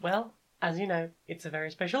Well, as you know, it's a very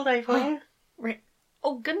special day for you.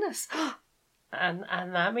 Oh, goodness. And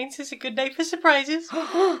that means it's a good day for surprises.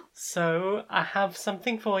 So, I have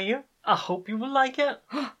something for you. I hope you will like it.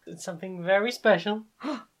 It's something very special.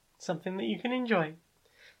 Something that you can enjoy.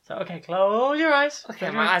 So, okay, close your eyes. Okay,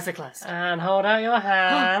 my eyes are closed. And hold out your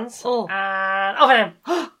hands. Oh. And open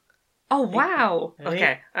them. Oh, wow. Ready?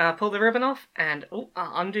 Okay, pull the ribbon off and I'll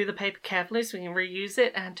undo the paper carefully so we can reuse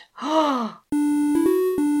it and...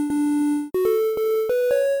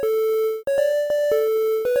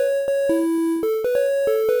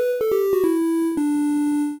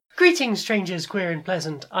 Greetings, strangers, queer and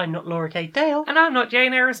pleasant. I'm not Laura K. Dale. And I'm not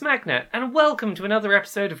Jane Eris Magnet, and welcome to another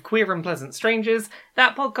episode of Queer and Pleasant Strangers,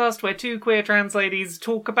 that podcast where two queer trans ladies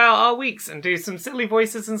talk about our weeks and do some silly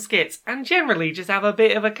voices and skits, and generally just have a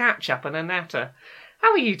bit of a catch-up and a natter.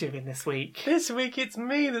 How are you doing this week? This week it's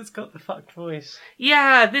me that's got the fucked voice.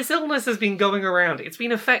 Yeah, this illness has been going around. It's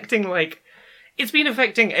been affecting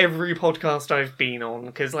every podcast I've been on,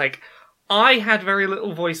 because, I had very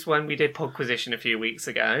little voice when we did Podquisition a few weeks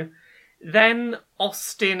ago. Then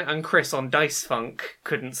Austin and Chris on Dice Funk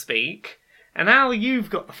couldn't speak. And now you've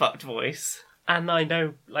got the fucked voice. And I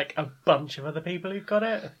know, a bunch of other people who've got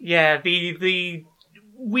it. Yeah, the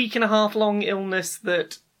week and a half long illness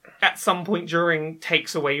that at some point during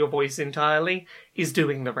takes away your voice entirely is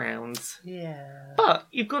doing the rounds. Yeah. But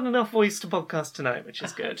you've got enough voice to podcast tonight, which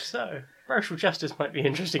is good. So, Racial Justice might be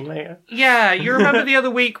interesting later. Yeah, you remember the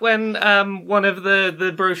other week when one of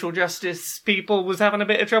the Racial Justice people was having a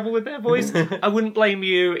bit of trouble with their voice? I wouldn't blame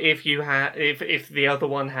you if the other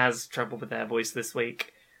one has trouble with their voice this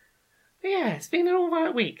week. But yeah, it's been an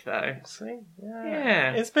alright week though. See?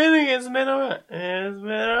 Yeah. It's been alright. It's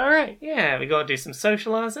been alright. Yeah, we got to do some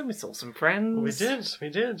socialising. We saw some friends.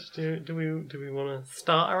 We did. Do we want to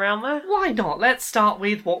start around there? Why not? Let's start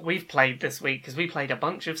with what we've played this week, because we played a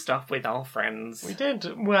bunch of stuff with our friends. We did.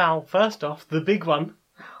 Well, first off, the big one.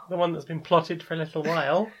 The one that's been plotted for a little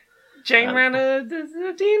while. Jane ran a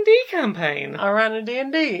D&D campaign. I ran a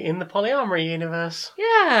D&D in the Polyamory universe.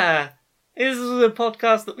 Yeah. This is a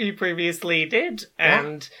podcast that we previously did,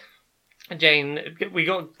 and Jane, we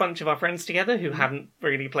got a bunch of our friends together who hadn't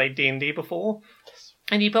really played D&D before,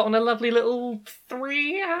 and you put on a lovely little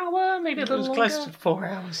 3 hour, maybe a little longer. It was close to 4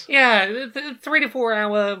 hours. Yeah, 3 to 4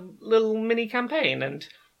 hour little mini campaign, and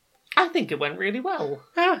I think it went really well.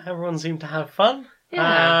 Yeah, everyone seemed to have fun.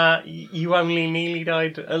 Yeah. You only nearly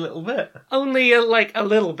died a little bit. Only a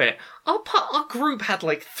little bit. Our group had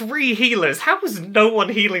 3 healers. How was no one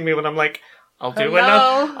healing me when I'm like, I'll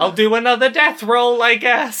do another death roll, I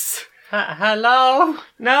guess. Hello?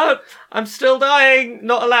 No, I'm still dying.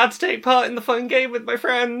 Not allowed to take part in the fun game with my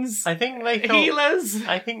friends. I think they thought, healers.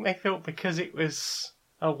 I think they thought because it was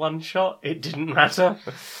a one shot, it didn't matter.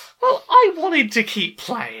 Well, I wanted to keep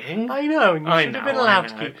playing. I know, and you should have been allowed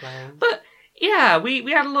to keep playing. But yeah,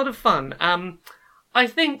 we had a lot of fun. I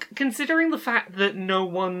think, considering the fact that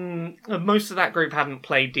most of that group hadn't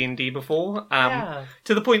played D&D before,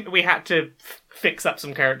 to the point that we had to fix up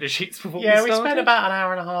some character sheets before we started. Yeah, we spent about an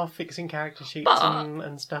hour and a half fixing character sheets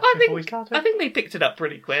and stuff before we started. I think they picked it up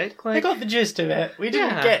pretty quick. They got the gist of it. We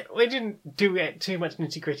didn't do it too much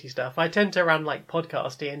nitty-gritty stuff. I tend to run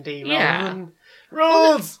podcast D&D rather than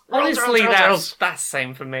rules. Honestly, that's the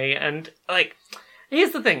same for me. And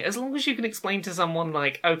here's the thing: as long as you can explain to someone,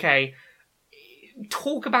 okay,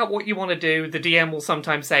 talk about what you want to do, the DM will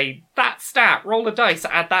sometimes say, that stat, roll a dice,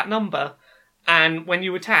 add that number. And when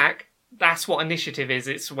you attack, that's what initiative is.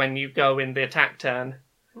 It's when you go in the attack turn.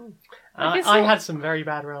 I had some very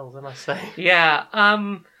bad rolls, I must say. Yeah.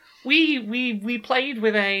 We played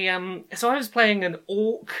with a... so I was playing an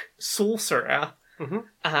orc sorcerer. Mm-hmm.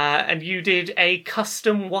 And you did a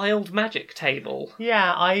custom wild magic table.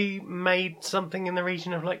 Yeah, I made something in the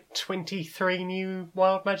region of 23 new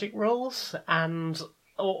wild magic rules, and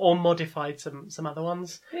or modified some other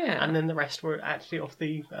ones. Yeah. And then the rest were actually off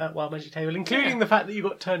the wild magic table, including the fact that you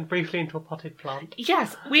got turned briefly into a potted plant.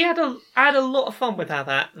 Yes, we had a lot of fun with how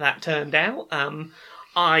that turned out.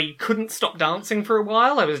 I couldn't stop dancing for a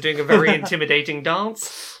while. I was doing a very intimidating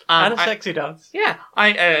dance. And a sexy dance. Yeah.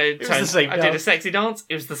 I was the same dance. did a sexy dance.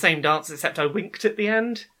 It was the same dance, except I winked at the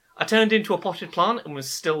end. I turned into a potted plant and was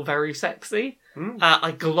still very sexy.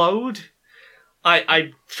 I glowed.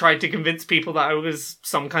 I tried to convince people that I was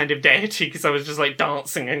some kind of deity because I was just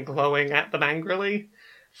dancing and glowing at them angrily.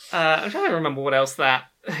 I'm trying to remember what else that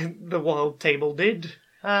the wild table did.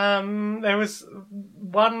 There was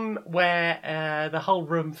one where the whole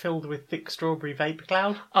room filled with thick strawberry vapour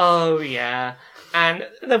cloud. Oh, yeah. And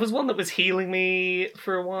there was one that was healing me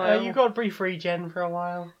for a while. You got a brief regen for a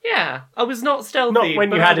while. Yeah, I was not stealthy. Not when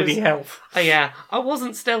but you had I was... any health. Yeah, I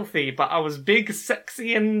wasn't stealthy, but I was big,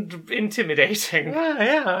 sexy, and intimidating.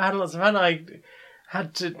 Yeah, I had lots of fun. I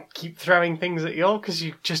had to keep throwing things at you because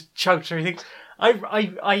you just chugged through things.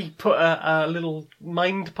 I put a little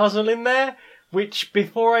mind puzzle in there, which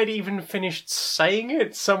before I'd even finished saying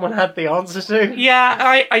it, someone had the answer to.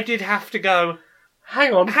 Yeah, I did have to go,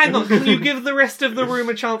 Hang on. can you give the rest of the room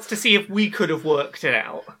a chance to see if we could have worked it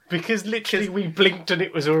out? Because literally we blinked and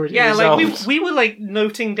it was already Yeah, resolved. like we were like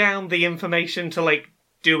noting down the information to like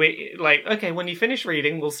do it, like, okay, when you finish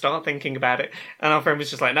reading, we'll start thinking about it. And our friend was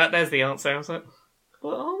just like, no, there's the answer. I was like,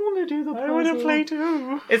 well, I want to do the puzzle. I want to play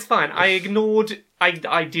too. It's fine. I ignored...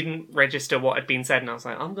 I didn't register what had been said, and I was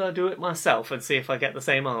like, I'm going to do it myself and see if I get the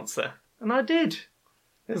same answer. And I did.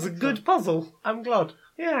 It was a good puzzle. I'm glad.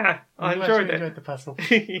 Yeah, I I'm glad enjoyed you it. enjoyed the puzzle.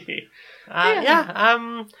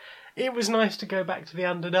 Yeah. It was nice to go back to the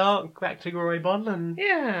Underdark, back to Groybon, and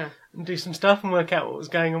Yeah. do some stuff and work out what was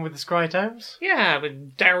going on with the Scrytomes. Yeah,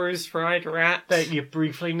 with Daru's fried rat. That you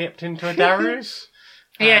briefly nipped into a Darus.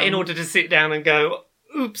 Yeah, in order to sit down and go,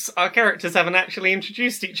 oops, our characters haven't actually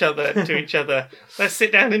introduced each other to each other. Let's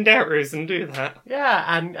sit down in Daru's and do that. Yeah,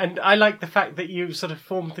 and I like the fact that you sort of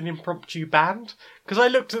formed an impromptu band. Because I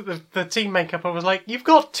looked at the team makeup, I was like, you've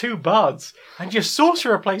got 2 bards, and your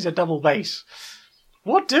sorcerer plays a double bass.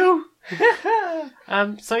 What do?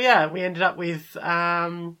 So yeah, we ended up with,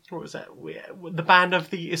 what was that? The band of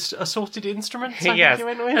the assorted instruments, I Yes, think you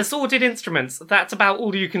went with. assorted instruments. That's about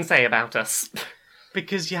all you can say about us.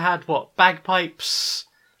 Because you had, bagpipes,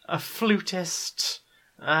 a flutist,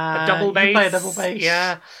 A double bass. You play a double bass.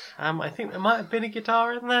 Yeah. I think there might have been a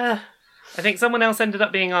guitar in there. I think someone else ended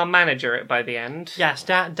up being our manager by the end. Yes,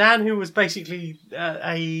 Dan, who was basically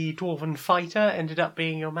a dwarven fighter, ended up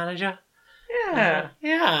being your manager. Yeah.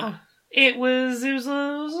 Yeah. It was a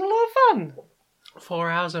lot of fun.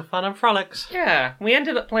 4 hours of fun and frolics. Yeah. We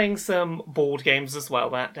ended up playing some board games as well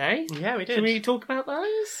that day. Yeah, we did. Should we talk about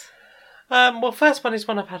those? Well, first one is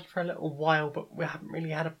one I've had for a little while, but we haven't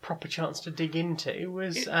really had a proper chance to dig into,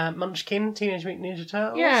 was Munchkin, Teenage Mutant Ninja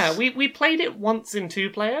Turtles. Yeah, we played it once in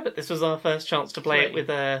 2-player, but this was our first chance to play it with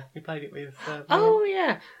a... We played it with... Oh,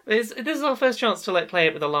 yeah. This is our first chance to play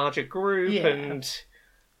it with a larger group, Yeah. and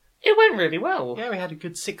it went really well. Yeah, we had a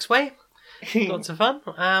good 6-way. Lots of fun.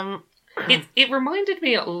 It reminded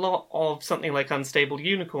me a lot of something like Unstable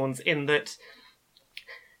Unicorns in that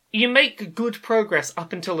you make good progress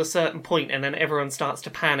up until a certain point and then everyone starts to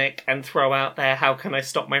panic and throw out their "how can I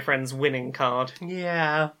stop my friend's winning" card.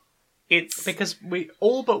 Yeah. It's... Because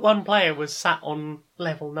all but one player was sat on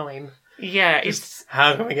level 9. Yeah, it's...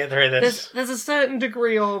 How can we get through this? There's a certain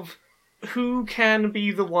degree of who can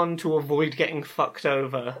be the one to avoid getting fucked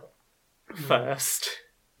over first.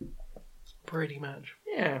 Pretty much.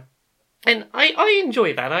 Yeah. And I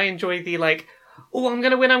enjoy that. I enjoy the, like, oh, I'm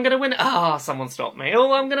gonna win. Ah, someone stop me.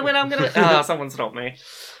 Oh, I'm gonna win. Ah, someone stop me.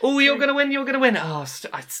 Oh, you're gonna win. Ah,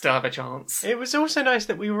 I still have a chance. It was also nice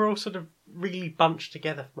that we were all sort of really bunched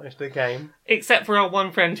together for most of the game. Except for our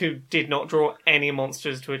one friend who did not draw any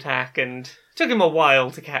monsters to attack and took him a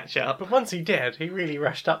while to catch up. But once he did, he really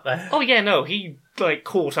rushed up there. Oh yeah, no, he, like,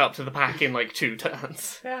 caught up to the pack in, like, 2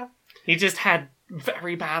 turns. Yeah. He just had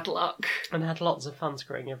very bad luck. And had lots of fun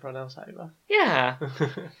screwing everyone else over. Yeah.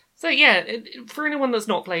 So yeah, for anyone that's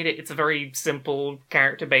not played it, it's a very simple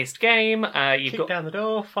character-based game. You've Kick got down the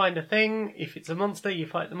door, find a thing. If it's a monster, you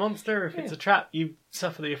fight the monster. If it's a trap, you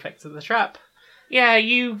suffer the effects of the trap. Yeah,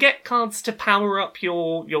 you get cards to power up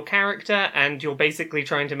your character, and you're basically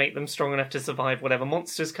trying to make them strong enough to survive whatever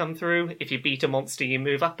monsters come through. If you beat a monster, you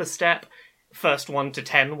move up a step. First 1 to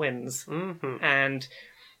 10 wins. Mm-hmm. And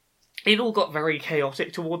it all got very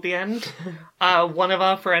chaotic toward the end. One of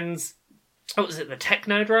our friends, what was it, the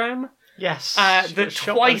Technodrome? Yes. That Got shot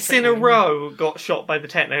by twice in a Technodrome. row got shot by the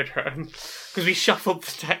Technodrome. Because we shuffled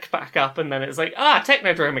the deck back up, and then it was like,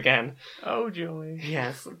 Technodrome again. Oh, joy.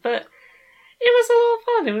 Yes, but it was a lot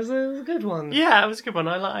of fun. It was a good one. Yeah, it was a good one.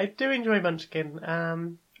 I do enjoy Munchkin.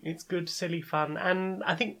 It's good, silly fun. And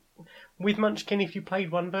I think with Munchkin, if you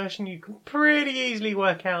played one version, you can pretty easily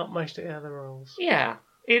work out most of the other rules. Yeah.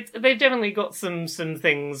 They've definitely got some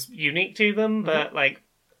things unique to them, but, like,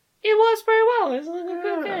 it works very well. It's a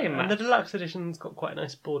good game. And the deluxe edition's got quite a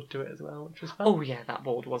nice board to it as well, which was fun. Oh, yeah, that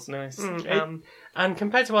board was nice. And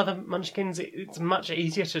compared to other Munchkins, it's much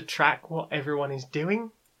easier to track what everyone is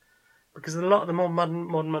doing. Because a lot of the more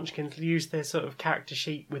modern Munchkins use their sort of character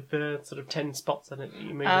sheet with the sort of 10 spots in it that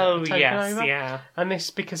you move Oh, a token yes, over. yeah. And this,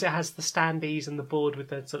 because it has the standees and the board with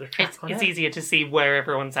the sort of track on It's it. easier to see where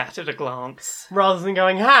everyone's at a glance. Rather than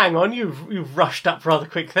going, hang on, you've rushed up rather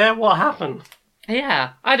quick there, what happened?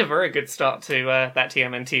 Yeah, I had a very good start to that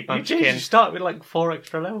TMNT Munchkin. You start with like 4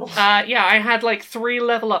 extra levels. Yeah, I had like 3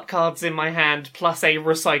 level up cards in my hand, plus a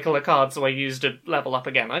recycler card, so I used a level up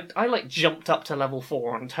again. I like jumped up to level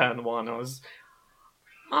 4 on turn 1. I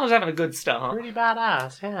was having a good start. Really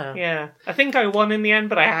badass, yeah. Yeah, I think I won in the end,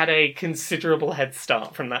 but I had a considerable head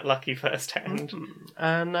start from that lucky first hand.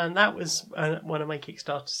 And that was one of my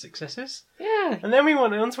Kickstarter successes. Yeah. And then we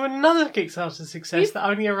went on to another Kickstarter success that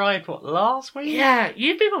only arrived, last week? Yeah,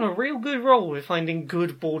 you've been on a real good roll with finding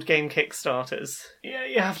good board game Kickstarters. Yeah,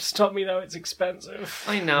 you have to stop me though, it's expensive.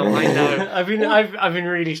 I know. I've been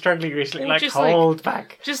really struggling recently, Or like, just, hold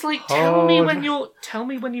back. Just like tell me when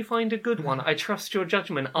you find a good Mm. one. I trust your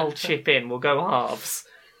judgment. I'll chip in. We'll go halves.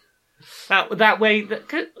 That way,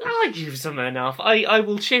 I use them enough. I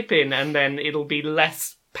will chip in, and then it'll be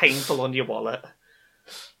less painful on your wallet.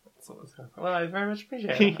 Well, I very much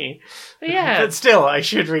appreciate it. But yeah, But still, I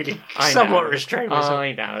should really I somewhat know. restrain myself.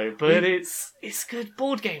 I know, but it's good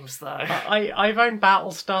board games though. I've owned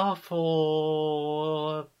Battlestar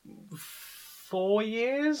for 4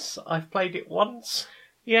 years. I've played it once.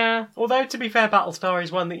 Yeah, Although, to be fair, Battlestar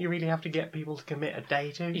is one that you really have to get people to commit a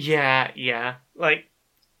day to. yeah. Like,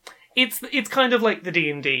 it's kind of like the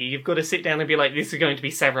D&D. You've got to sit down and be like, this is going to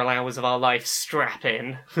be several hours of our life. Strap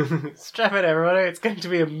in. Strap it, everyone. It's going to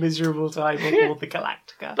be a miserable time aboard the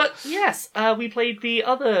Galactica. But yes, we played the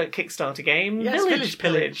other Kickstarter game, Yes, Village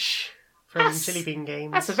Pillage. From That's- Chili Bean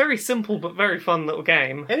Games. That's a very simple but very fun little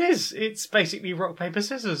game. It is. It's basically rock, paper,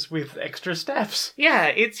 scissors with extra steps.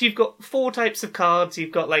 Yeah, you've got 4 types of cards.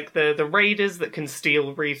 You've got like the raiders that can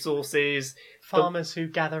steal resources. Farmers who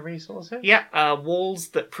gather resources. Yeah,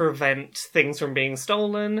 walls that prevent things from being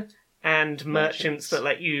stolen, and merchants that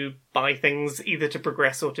let you buy things either to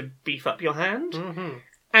progress or to beef up your hand. Mm-hmm.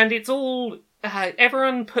 And it's all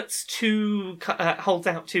everyone puts holds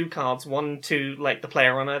out 2 cards, one to like the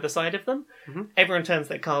player on either side of them. Mhm. Everyone turns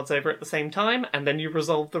their cards over at the same time, and then you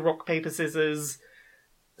resolve the rock paper scissors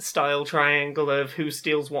style triangle of who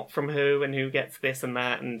steals what from who and who gets this and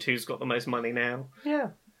that and who's got the most money now. Yeah.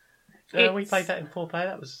 We It's- played that in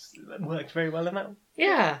 4-player. That worked very well in that.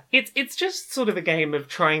 Yeah, it's just sort of a game of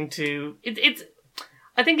trying to. It's.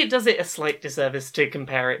 I think it does it a slight disservice to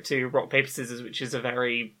compare it to Rock Paper Scissors, which is a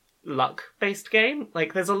very luck-based game.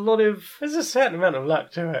 Like, there's a lot of. There's a certain amount of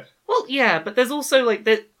luck to it. Well, yeah, but there's also like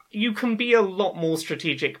that. You can be a lot more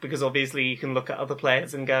strategic because obviously you can look at other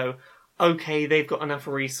players and go, okay, they've got enough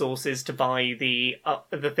resources to buy the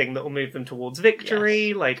thing that will move them towards victory.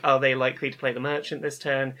 Yes. Like, are they likely to play the merchant this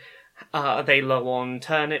turn? Are they low on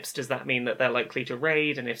turnips? Does that mean that they're likely to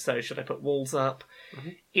raid? And if so, should I put walls up? Mm-hmm.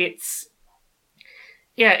 It's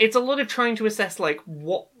a lot of trying to assess, like,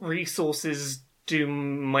 what resources do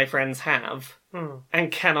my friends have?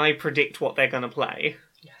 And can I predict what they're going to play?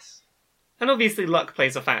 Yes. And obviously luck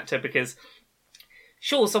plays a factor because,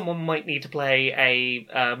 sure, someone might need to play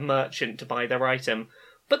a merchant to buy their item,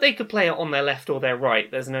 but they could play it on their left or their right.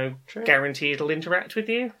 There's no True. guarantee it'll interact with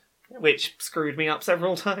you, which screwed me up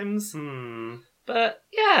several times. But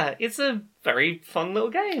yeah, it's a very fun little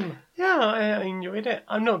game. Yeah, I enjoyed it.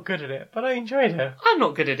 I'm not good at it, but I enjoyed it. I'm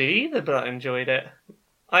not good at it either, but I enjoyed it.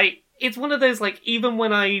 It's one of those, like, even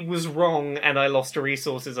when I was wrong and I lost to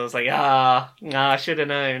resources, I was like, I should have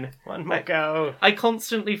known. One more go. I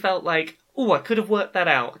constantly felt like, I could have worked that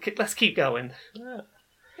out. Let's keep going.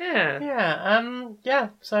 Yeah. Yeah.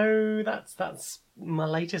 So that's my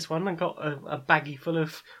latest one. I got a baggie full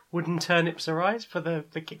of wooden turnips arrived for the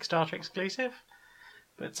Kickstarter exclusive.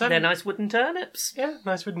 But They're nice wooden turnips. yeah,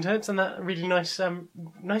 nice wooden turnips and that really nice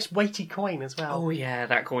weighty coin as well Oh yeah,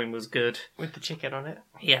 that coin was good. with the chicken on it.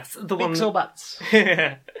 Yes, the one. Big or butts.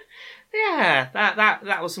 Yeah,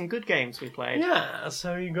 that was some good games we played. Yeah.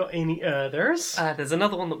 So you got any others? There's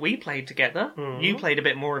another one that we played together. You played a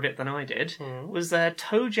bit more of it than I did. Was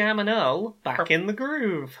Toe Jam and Earl Back in the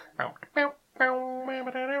Groove.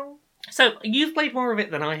 So you've played more of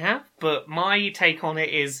it than I have, but my take on it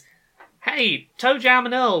is, hey, Toe Jam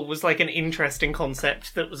and Earl was like an interesting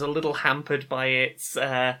concept that was a little hampered by its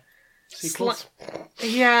Sequels.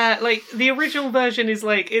 yeah, like the original version is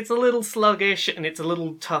like it's a little sluggish and it's a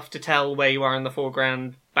little tough to tell where you are in the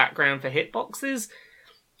foreground, background for hitboxes.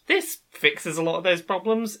 This fixes a lot of those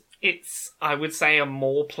problems. it's, I would say, a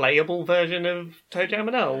more playable version of ToeJam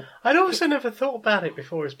and Earl. I'd also never thought about it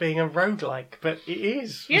before as being a roguelike, but it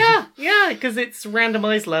is. Yeah, because it's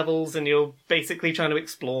randomised levels and you're basically trying to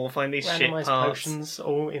explore, find these ship Randomised parts. potions,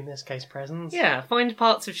 or in this case, presents. Yeah, find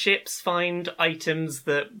parts of ships, find items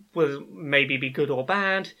that will maybe be good or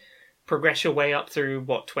bad, progress your way up through,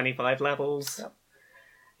 25 levels. Yep.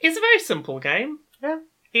 It's a very simple game. Yeah.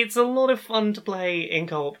 It's a lot of fun to play in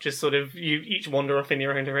co-op, just sort of, you each wander off in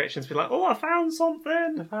your own directions, be like, oh, I found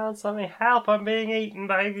something! I found something. Help, I'm being eaten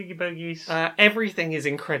by Oogie Boogies. Everything is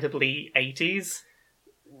incredibly 80s.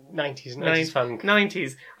 90s funk.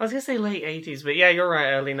 90s. I was going to say late 80s, but yeah, you're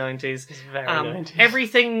right, early 90s. It's very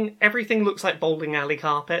 90s. Everything looks like bowling alley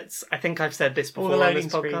carpets. I think I've said this All before the on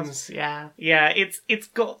this loading podcast. screens, yeah. Yeah, it's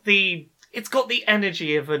got the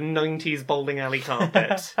energy of a 90s bowling alley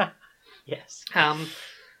carpet. Yes.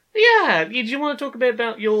 Yeah, do you want to talk a bit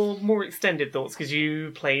about your more extended thoughts, because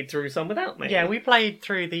you played through some without me? Yeah, we played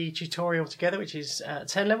through the tutorial together, which is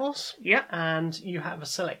 10 levels. Yeah. And you have a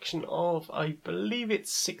selection of, I believe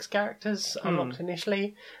it's 6 characters unlocked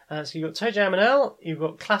initially. So you've got ToeJam and Earl, you've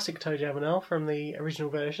got classic ToeJam and Earl from the original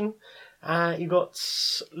version. You've got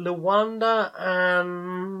Lawanda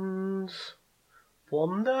and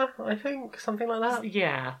Wanda, I think, something like that.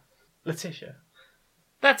 Yeah, Letitia.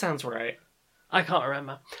 that sounds right. I can't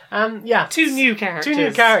remember. Yeah. 2 new characters. 2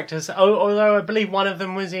 new characters, although I believe one of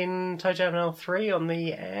them was in ToeJam and Earl 3 on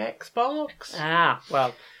the Xbox. Ah,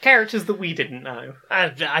 well, characters that we didn't know. I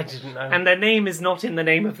didn't know. And their name is not in the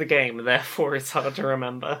name of the game, therefore it's hard to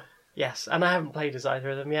remember. Yes, and I haven't played as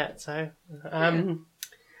either of them yet, so...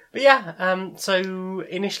 But yeah, so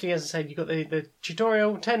initially, as I said, you've got the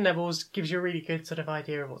tutorial, 10 levels, gives you a really good sort of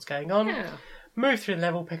idea of what's going on. Yeah. Move through the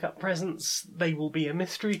level, pick up presents, they will be a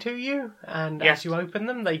mystery to you, and Yes. as you open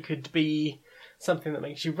them, they could be something that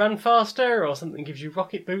makes you run faster, or something that gives you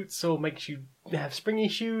rocket boots, or makes you have springy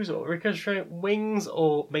shoes, or ricochet wings,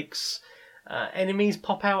 or makes enemies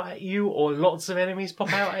pop out at you, or lots of enemies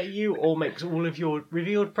pop out at you, or makes all of your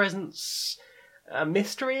revealed presents a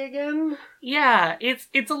mystery again. Yeah,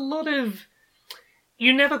 it's a lot of...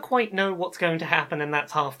 You never quite know what's going to happen, and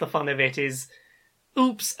that's half the fun of it, is...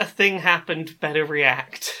 Oops, a thing happened, better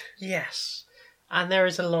react. Yes. And there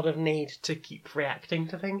is a lot of need to keep reacting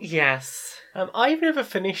to things. Yes. I've never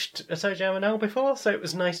finished a ToeJam and Earl before, so it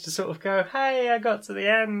was nice to sort of go, hey, I got to the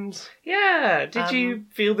end. Yeah, did you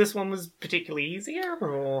feel this one was particularly easier,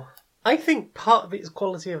 or...? I think part of it is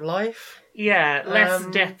quality of life. Yeah, less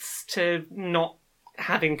deaths to not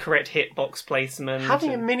having correct hitbox placement.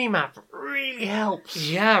 Having a mini-map really helps.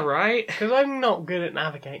 Yeah, right? Because I'm not good at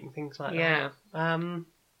navigating things like Yeah. that.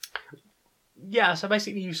 Yeah, so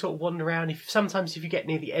basically you sort of wander around. Sometimes if you get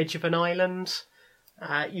near the edge of an island,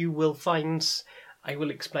 you will find... I will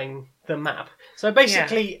explain the map. So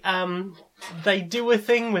basically, they do a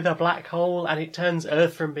thing with a black hole, and it turns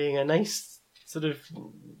Earth from being a nice sort of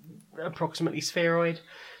approximately spheroid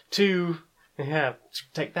to... Yeah,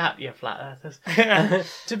 take that, you flat earthers.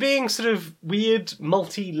 To being sort of weird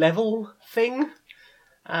multi-level thing.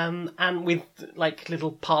 And with like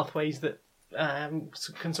little pathways that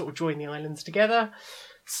can sort of join the islands together.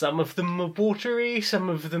 Some of them are watery, some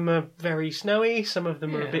of them are very snowy, some of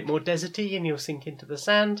them are a bit more deserty and you'll sink into the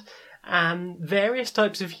sand. And various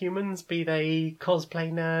types of humans, be they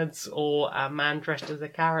cosplay nerds or a man dressed as a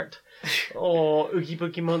carrot or Oogie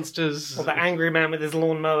Boogie monsters. Or the angry man with his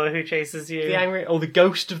lawnmower who chases you. Or the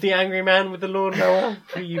ghost of the angry man with the lawnmower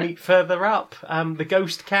who you meet further up. The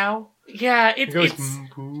ghost cow. Yeah, It goes,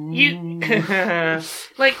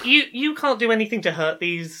 you can't do anything to hurt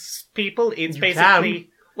these people. It's You basically can.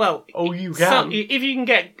 well. Oh, you can. If you can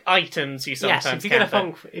get items, you sometimes Yes, if you can.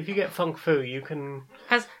 get funk fu, you can.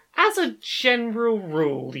 As a general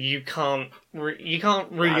rule, you can't really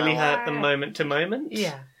hurt them moment to moment.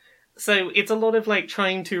 Yeah. So it's a lot of like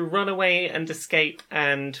trying to run away and escape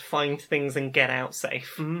and find things and get out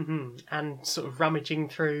safe. Mm-hmm. And sort of rummaging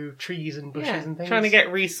through trees and bushes and things. Trying to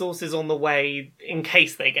get resources on the way in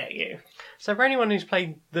case they get you. So for anyone who's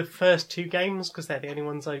played the first 2 games, because they're the only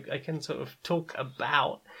ones I can sort of talk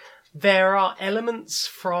about, there are elements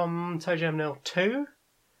from ToeJam and Earl 2,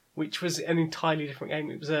 which was an entirely different game.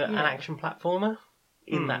 It was an action platformer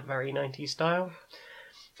in that very 90s style.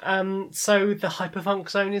 So the Hyperfunk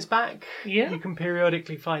Zone is back. Yeah. You can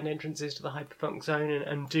periodically find entrances to the Hyperfunk Zone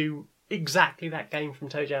and do exactly that game from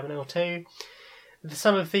ToeJam and Earl 2.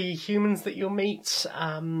 Some of the humans that you'll meet,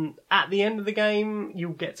 at the end of the game,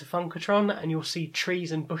 you'll get to Funkatron and you'll see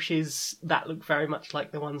trees and bushes that look very much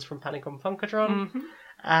like the ones from Panic on Funkatron.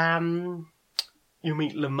 Mm-hmm. You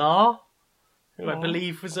meet Lamar, who I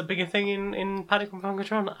believe was a bigger thing in Panic and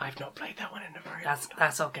Funkatron. I've not played that one in a very long time.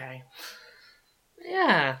 That's okay.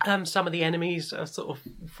 Yeah. Some of the enemies are sort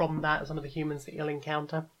of from that, some of the humans that you'll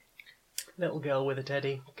encounter. Little girl with a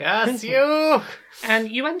teddy. Curse you! And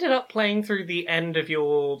you ended up playing through the end of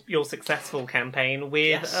your successful campaign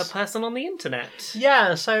with Yes. a person on the internet.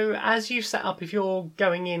 Yeah, so as you set up, if you're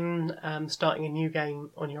going in, starting a new game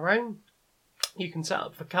on your own, you can set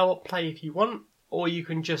up for co-op play if you want, or you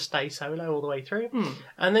can just stay solo all the way through.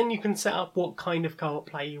 And then you can set up what kind of co-op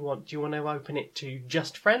play you want. Do you want to open it to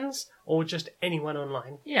just friends, or just anyone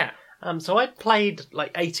online? Yeah. So I played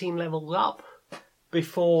like 18 levels up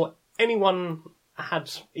before anyone had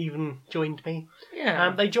even joined me.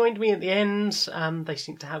 Yeah. They joined me at the end. They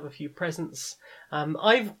seem to have a few presents.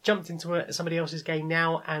 I've jumped into somebody else's game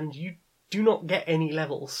now, and you do not get any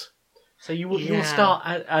levels. So you will start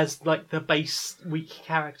as like the base weak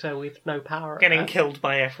character with no power. Getting killed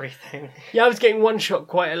by everything. Yeah, I was getting one shot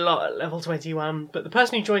quite a lot at level 21, but the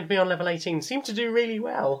person who joined me on level 18 seemed to do really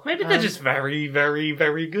well. Maybe they're just very, very,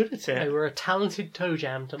 very good at They it. were a talented toe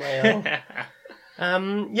jam to my own.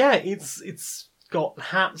 Yeah, it's got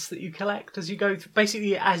hats that you collect as you go through.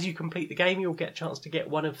 Basically, as you complete the game, you'll get a chance to get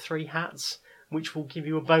one of 3 hats, which will give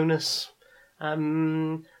you a bonus.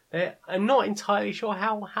 I'm not entirely sure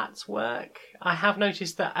how hats work. I have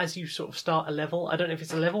noticed that as you sort of start a level, I don't know if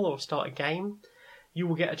it's a level or start a game, you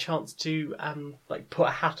will get a chance to put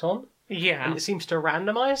a hat on. Yeah. And it seems to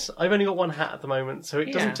randomise. I've only got 1 hat at the moment, so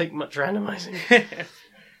it doesn't take much randomising.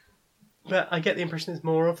 But I get the impression there's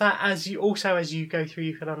more of that. As you go through,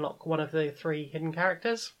 you can unlock one of the 3 hidden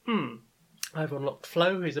characters. I've unlocked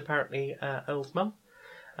Flo, who's apparently Earl's mum.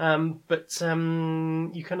 But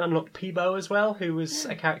you can unlock Peebo as well, who was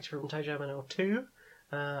a character from ToeJam 2.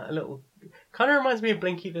 A little... Kind of reminds me of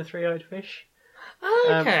Blinky the Three-Eyed Fish.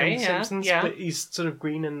 Okay, from Simpsons, but he's sort of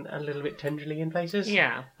green and a little bit tenderly in places.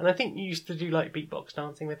 Yeah. And I think you used to do like beatbox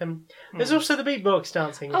dancing with him. There's also the beatbox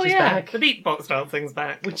dancing, which is yeah, back. the beatbox dancing's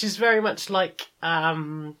back. Which is very much like,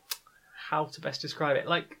 how to best describe it?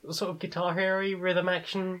 Like sort of Guitar Hero rhythm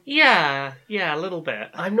action. Yeah, a little bit.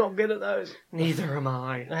 I'm not good at those. Neither am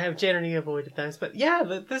I. I have generally avoided those. But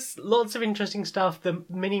yeah, there's lots of interesting stuff. The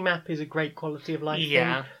mini-map is a great quality of life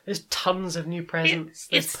thing. There's tons of new presents.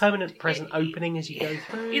 There's permanent present opening as you go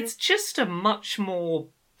through. It's just a much more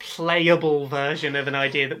playable version of an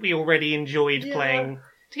idea that we already enjoyed playing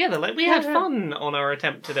together. Like, we had fun on our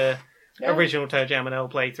attempt at a original ToeJam and Earl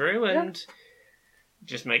playthrough, and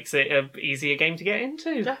just makes it an easier game to get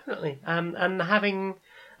into. Definitely. And having...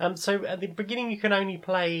 so at the beginning you can only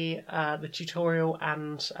play the tutorial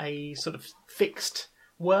and a sort of fixed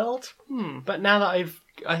world. But now that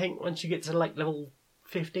I think once you get to like level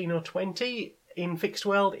 15 or 20 in fixed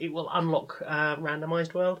world, it will unlock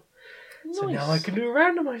randomised world. Nice. So now I can do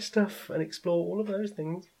randomised stuff and explore all of those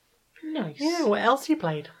things. Nice. Yeah, what else you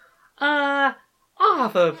played? I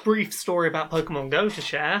have a brief story about Pokemon Go to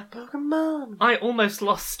share. Pokemon! I almost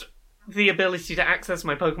lost the ability to access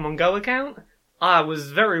my Pokemon Go account. I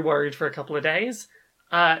was very worried for a couple of days.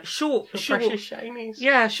 Short Precious shinies.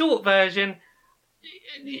 Yeah, short version.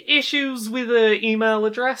 Issues with an email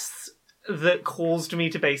address that caused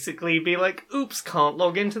me to basically be like, oops, can't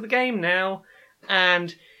log into the game now.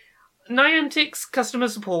 And Niantic's customer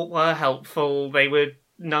support were helpful. They were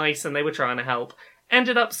nice and they were trying to help.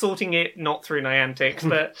 Ended up sorting it not through Niantic,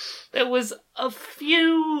 but there was a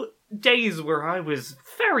few days where I was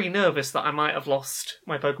very nervous that I might have lost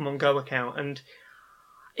my Pokemon Go account, and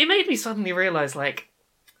it made me suddenly realise,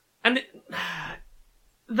 the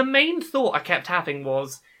main thought I kept having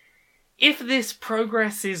was, if this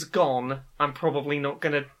progress is gone, I'm probably not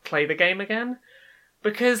going to play the game again.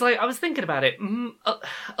 Because, I was thinking about it,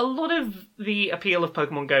 a lot of the appeal of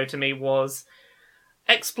Pokemon Go to me was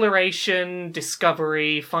exploration,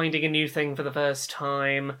 discovery, finding a new thing for the first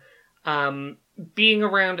time, being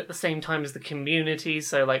around at the same time as the community,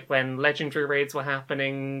 so when legendary raids were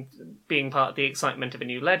happening, being part of the excitement of a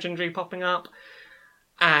new legendary popping up.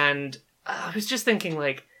 And I was just thinking,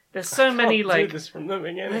 there's so many,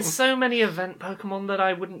 there's so many event Pokemon that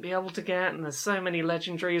I wouldn't be able to get, and there's so many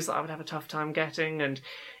legendaries that I would have a tough time getting, and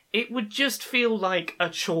it would just feel like a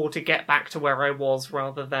chore to get back to where I was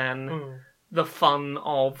rather than the fun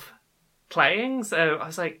of playing. So I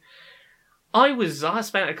was I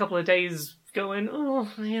spent a couple of days going,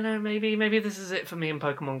 maybe this is it for me in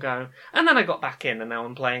Pokemon Go. And then I got back in and now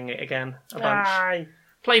I'm playing it again a bunch.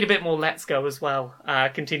 Played a bit more Let's Go as well.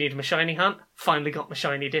 Continued my shiny hunt. Finally got my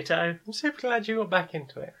shiny Ditto. I'm super glad you got back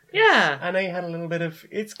into it. Yeah. I know you had a little bit of,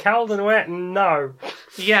 it's cold and wet, no.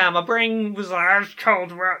 Yeah, my brain was like, it's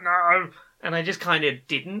cold, wet, no. And I just kind of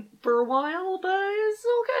didn't for a while, but it's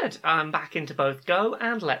all good. I'm back into both Go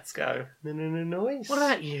and Let's Go. Nice. What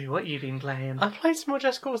about you? What you been playing? I played some more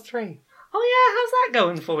Just Cause 3. Oh yeah, how's that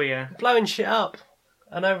going for you? Blowing shit up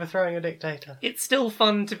and overthrowing a dictator. It's still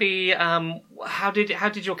fun to be. How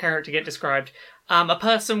did your character get described? A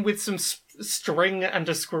person with some string and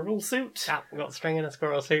a squirrel suit. Ah, got string and a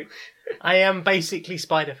squirrel suit. I am basically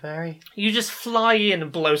Spider Fairy. You just fly in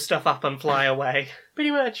and blow stuff up and fly away. Pretty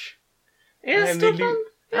much. Yeah, it's still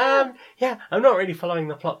fun. Yeah, I'm not really following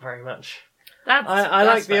the plot very much. I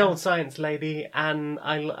like the old science lady, and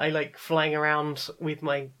I like flying around with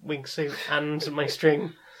my wingsuit and my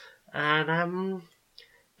string, and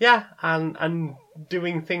and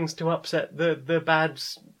doing things to upset the bad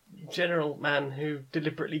general man who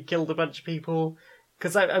deliberately killed a bunch of people.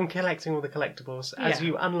 Because I'm collecting all the collectibles. As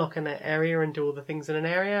you unlock an area and do all the things in an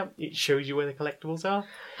area, it shows you where the collectibles are.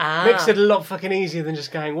 Makes it a lot fucking easier than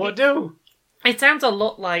just going, what do? It sounds a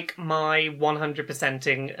lot like my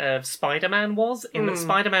 100%ing of Spider-Man was, in that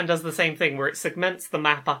Spider-Man does the same thing, where it segments the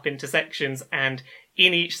map up into sections, and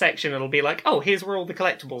in each section it'll be like, oh, here's where all the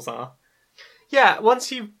collectibles are. Yeah,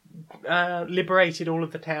 once you've liberated all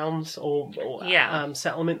of the towns or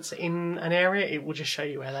settlements in an area, it will just show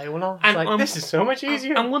you where they all are. It's like, this is so much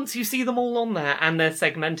easier. And once you see them all on there and they're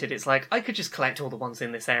segmented, it's like, I could just collect all the ones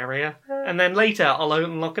in this area. And then later I'll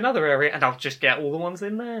unlock another area and I'll just get all the ones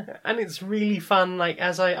in there. And it's really fun, like,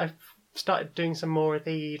 as I've started doing some more of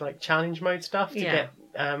the like challenge mode stuff to get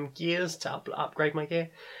gears to upgrade my gear.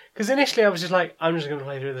 Because initially I was just like, I'm just going to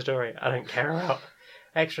play through the story. I don't care about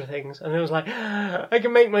extra things. And it was like, I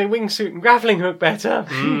can make my wingsuit and grappling hook better.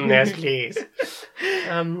 Yes, please.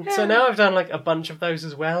 So now I've done like a bunch of those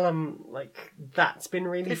as well. Like, that's been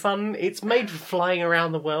really fun. It's made flying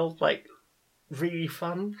around the world like really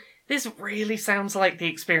fun. This really sounds like the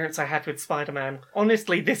experience I had with Spider-Man.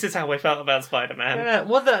 Honestly, this is how I felt about Spider-Man. Yeah,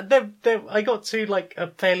 well, I got to like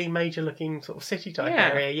a fairly major-looking sort of city-type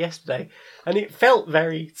area yesterday, and it felt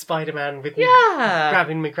very Spider-Man with me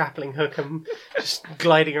grabbing my grappling hook and just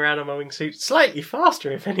gliding around on my wingsuit, slightly faster,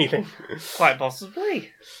 if anything. Quite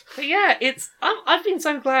possibly. But yeah, I've been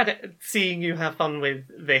so glad at seeing you have fun with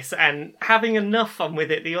this and having enough fun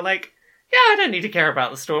with it that you're like, yeah, I don't need to care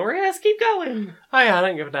about the story. Let's keep going. Oh yeah, I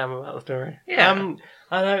don't give a damn about the story. Yeah.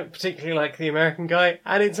 I don't particularly like the American guy,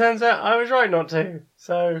 and it turns out I was right not to.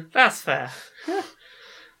 So that's fair.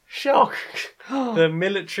 Shock. The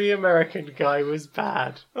military American guy was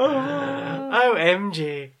bad.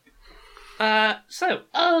 OMG. So,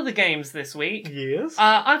 other games this week. Yes.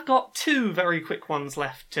 I've got two very quick ones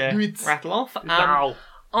left to rattle off. Wow.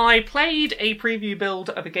 I played a preview build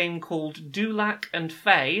of a game called Dulac and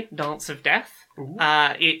Faye, Dance of Death.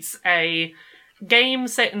 It's a game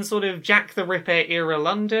set in sort of Jack the Ripper era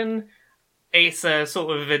London. It's a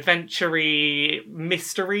sort of adventure-y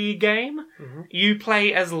mystery game. Mm-hmm. You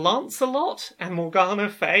play as Lancelot and Morgana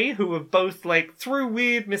Faye, who have both, like, through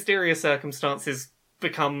weird, mysterious circumstances,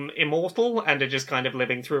 become immortal and are just kind of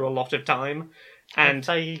living through a lot of time. And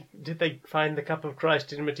did they find the Cup of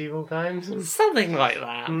Christ in medieval times? Something like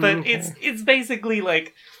that. But it's basically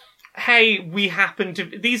like, hey,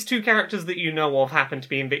 these two characters that you know of happen to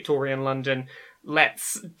be in Victorian London.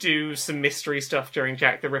 Let's do some mystery stuff during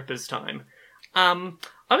Jack the Ripper's time. I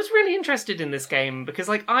was really interested in this game because,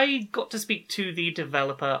 like, I got to speak to the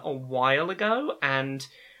developer a while ago, and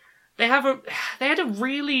they had a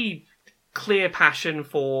really clear passion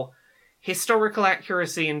for historical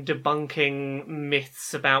accuracy and debunking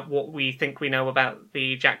myths about what we think we know about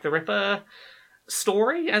the Jack the Ripper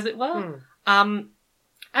story, as it were. And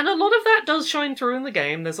a lot of that does shine through in the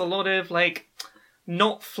game. There's a lot of, like,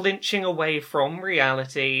 not flinching away from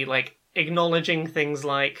reality, like, acknowledging things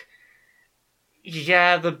like,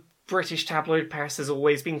 yeah, the British tabloid press has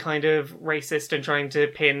always been kind of racist and trying to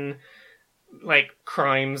pin, like,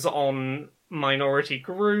 crimes on minority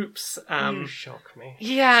groups. You shock me.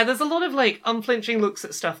 Yeah, there's a lot of, like, unflinching looks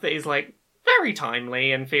at stuff that is, like, very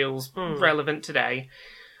timely and feels relevant today.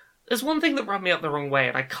 There's one thing that rubbed me up the wrong way,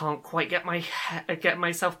 and I can't quite get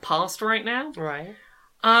myself past right now. Right.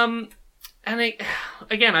 And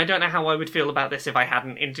again, I don't know how I would feel about this if I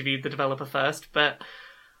hadn't interviewed the developer first, but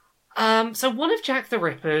so one of Jack the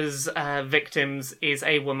Ripper's victims is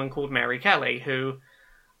a woman called Mary Kelly, who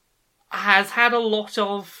has had a lot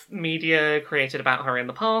of media created about her in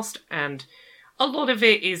the past, and a lot of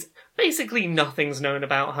it is basically nothing's known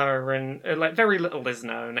about her, and like very little is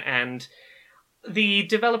known, and the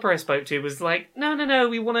developer I spoke to was like, no,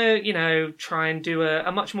 we want to, try and do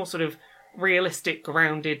a much more sort of realistic,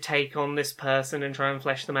 grounded take on this person and try and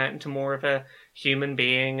flesh them out into more of a human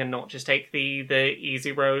being and not just take the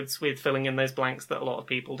easy roads with filling in those blanks that a lot of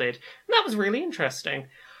people did. And that was really interesting.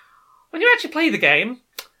 When you actually play the game,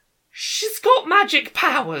 she's got magic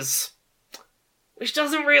powers, which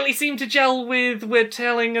doesn't really seem to gel with we're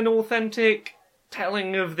telling an authentic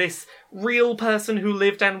telling of this real person who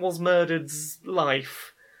lived and was murdered's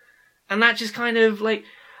life. And that just kind of, like,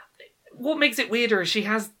 what makes it weirder is she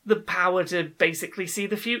has the power to basically see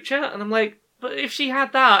the future, and I'm like, but if she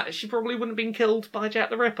had that, she probably wouldn't have been killed by Jack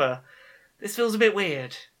the Ripper. This feels a bit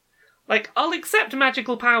weird. Like, I'll accept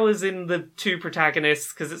magical powers in the two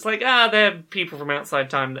protagonists, because it's like, they're people from outside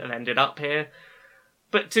time that have ended up here.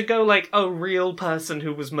 But to go like, real person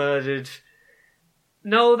who was murdered...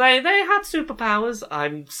 No, they had superpowers.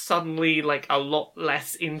 I'm suddenly, like, a lot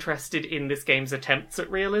less interested in this game's attempts at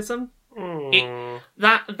realism.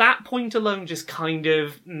 That point alone just kind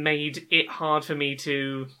of made it hard for me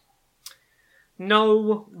to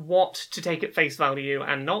know what to take at face value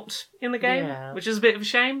and not in the game, which is a bit of a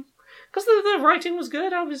shame. Because the writing was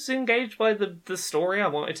good, I was engaged by the story, I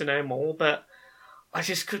wanted to know more, but I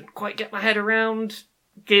just couldn't quite get my head around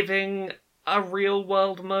giving a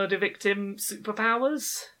real-world murder victim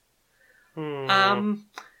superpowers.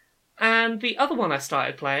 And the other one I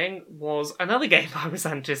started playing was another game I was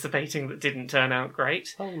anticipating that didn't turn out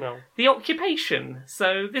great. Oh no. The Occupation.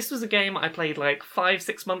 So this was a game I played like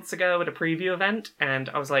 5-6 months ago at a preview event, and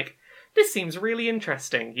I was like, this seems really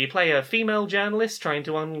interesting. You play a female journalist trying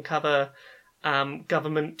to uncover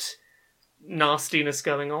government nastiness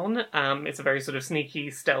going on. It's a very sort of sneaky,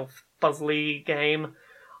 stealth, puzzly game.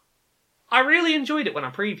 I really enjoyed it when I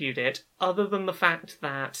previewed it, other than the fact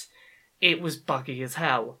that it was buggy as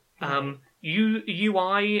hell.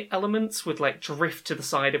 UI elements would like drift to the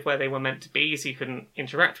side of where they were meant to be, so you couldn't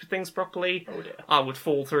interact with things properly. Oh dear. I would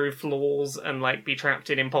fall through floors and like be trapped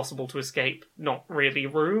in impossible to escape, not really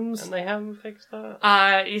rooms. And they haven't fixed that?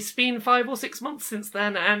 It's been 5 or 6 months since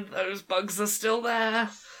then, and those bugs are still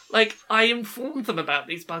there. Like, I informed them about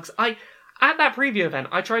these bugs. At that preview event,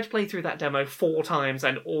 I tried to play through that demo 4 times,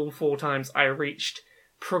 and all 4 times I reached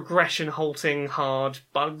progression-halting hard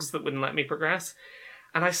bugs that wouldn't let me progress.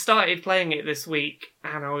 And I started playing it this week,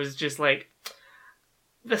 and I was just like...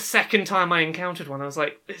 The second time I encountered one, I was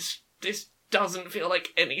like, this doesn't feel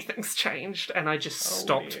like anything's changed, and I just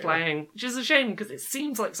stopped playing. Which is a shame, because it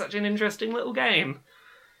seems like such an interesting little game.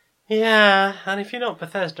 Yeah, and if you're not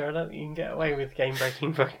Bethesda, I don't think you can get away with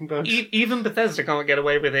game-breaking fucking bugs. Even Bethesda can't get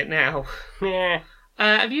away with it now. Yeah.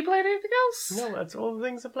 Have you played anything else? No, that's all the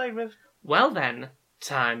things I played with. Well then,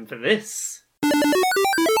 time for this.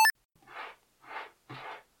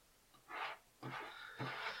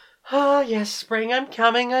 Oh, yes, spring, I'm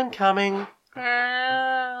coming.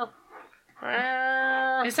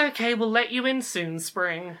 It's okay, we'll let you in soon,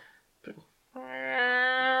 Spring.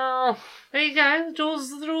 There you go,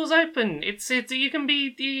 the door's open. You can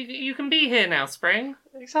be here now, Spring.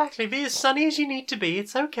 Exactly, be as sunny as you need to be.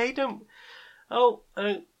 It's okay, don't... Oh,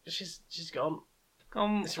 she's gone.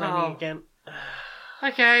 It's raining again.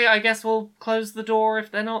 Okay, I guess we'll close the door if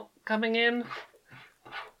they're not coming in.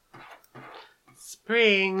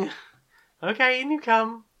 Spring. Okay, in you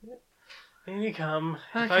come. In you come.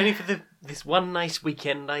 Okay. If only for this one nice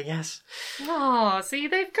weekend, I guess. Oh, see,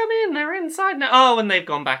 they've come in. They're inside now. Oh, and they've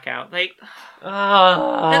gone back out.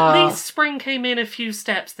 At least Spring came in a few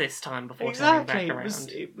steps this time before turning back around.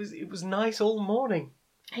 It was nice all morning.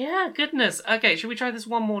 Yeah, goodness. Okay, should we try this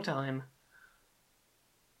one more time?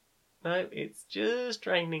 No, it's just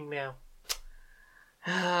raining now.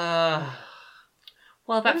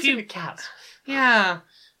 Well, that few a cat. Yeah.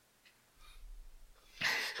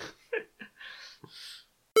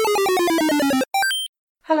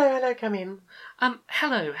 Hello, come in.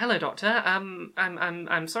 Hello, Doctor.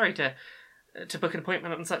 I'm sorry to book an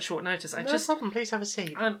appointment on such short notice. No problem. Please have a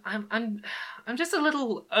seat. I'm just a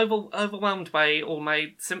little overwhelmed by all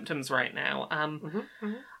my symptoms right now.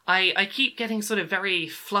 I keep getting sort of very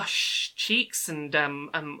flush cheeks, and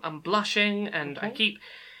I'm blushing, and I keep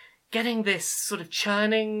getting this sort of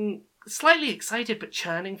churning, slightly excited but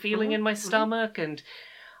churning feeling in my stomach, and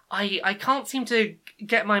I can't seem to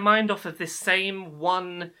get my mind off of this same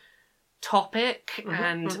one topic,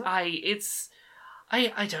 and I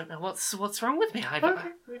don't know what's wrong with me. Okay, if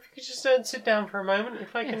you could just sit down for a moment,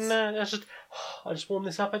 if I can, I'll just warm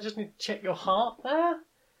this up. I just need to check your heart there.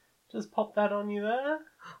 Just pop that on you there.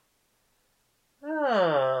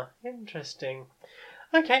 Ah, interesting.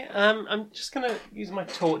 Okay, I'm just gonna use my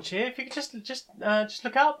torch here. If you could just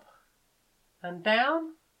look up and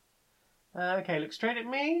down Okay, look straight at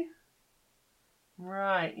me.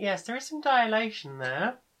 Right, yes, there is some dilation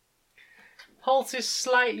there. Pulse is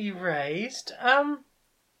slightly raised. Have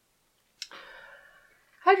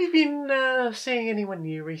you been seeing anyone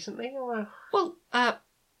new recently? Or... Well,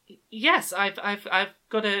 yes, I've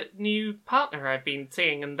got a new partner I've been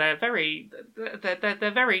seeing, and they're very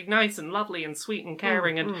nice and lovely and sweet and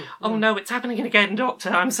caring. Oh no, it's happening again, Doctor.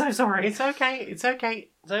 I'm so sorry. It's okay.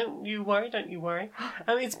 Don't you worry.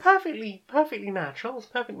 It's perfectly natural. It's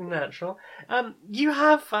perfectly natural. You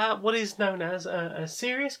have what is known as a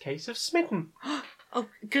serious case of smitten. Oh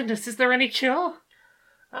goodness, is there any cure?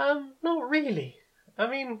 Not really. I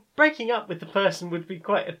mean, breaking up with the person would be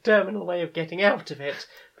quite a terminal way of getting out of it,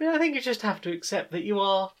 but I think you just have to accept that you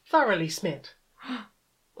are thoroughly smit.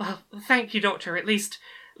 Well, thank you, Doctor. At least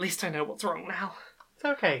I know what's wrong now. It's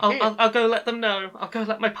okay. I'll go let them know. I'll go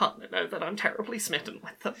let my partner know that I'm terribly smitten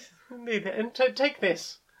with them. Indeed, and take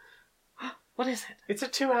this. What is it? It's a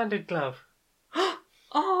two-handed glove.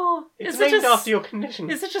 Oh, it's named after your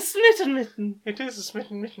condition. Is it a smitten mitten? It is a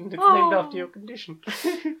smitten mitten. It's named after your condition.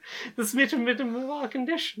 The smitten mitten of our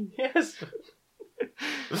condition. Yes.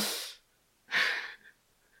 You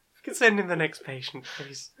can send in the next patient,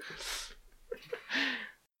 please.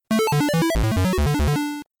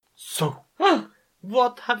 So,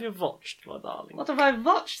 what have you watched, my darling? What have I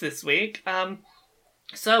watched this week?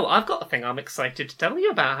 So I've got a thing I'm excited to tell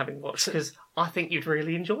you about having watched, because I think you'd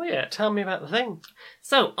really enjoy it. Tell me about the thing.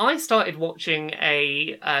 So I started watching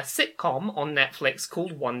a sitcom on Netflix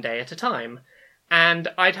called One Day at a Time, and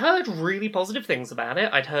I'd heard really positive things about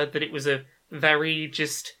it. I'd heard that it was a very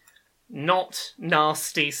just not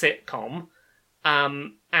nasty sitcom,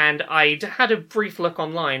 and I'd had a brief look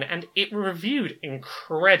online, and it reviewed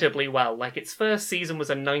incredibly well. Like, its first season was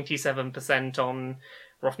a 97% on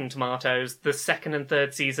Rotten Tomatoes. The second and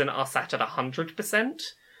third season are sat at 100%.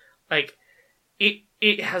 Like,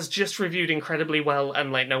 it has just reviewed incredibly well,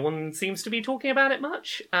 and like no one seems to be talking about it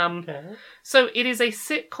much. Okay. So it is a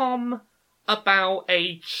sitcom about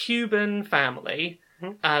a Cuban family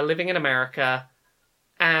living in America,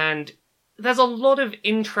 and there's a lot of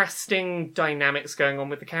interesting dynamics going on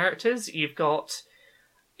with the characters. You've got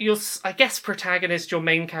your, I guess, protagonist. Your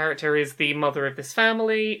main character is the mother of this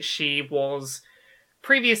family. She was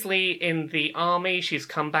previously in the army. She's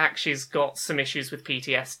come back. She's got some issues with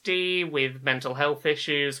PTSD, with mental health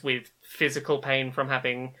issues, with physical pain from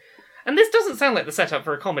having... And this doesn't sound like the setup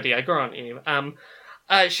for a comedy, I grant you.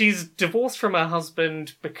 She's divorced from her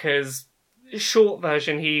husband because, short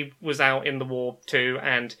version, he was out in the war too,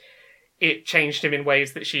 and it changed him in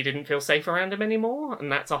ways that she didn't feel safe around him anymore,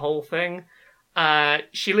 and that's a whole thing.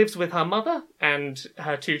 She lives with her mother and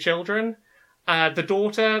her two children. The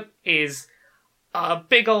daughter is a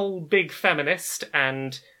big feminist,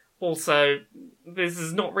 and also, this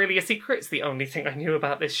is not really a secret, it's the only thing I knew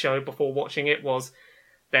about this show before watching it was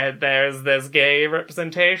there's gay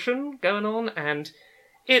representation going on, and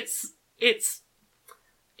it's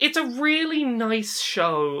a really nice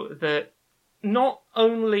show that not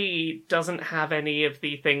only doesn't have any of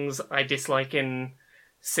the things I dislike in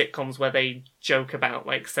sitcoms where they joke about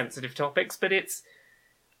like sensitive topics, but it's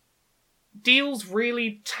deals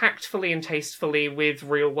really tactfully and tastefully with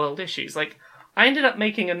real world issues. Like, I ended up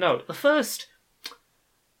making a note. The first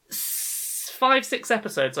 5-6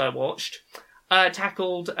 episodes I watched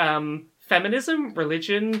tackled feminism,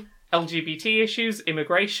 religion, LGBT issues,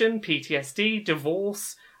 immigration, PTSD,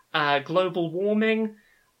 divorce, global warming,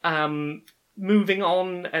 moving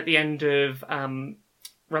on at the end of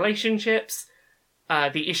relationships,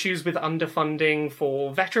 the issues with underfunding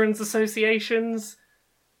for veterans associations,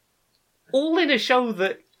 all in a show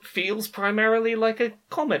that feels primarily like a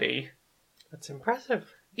comedy. That's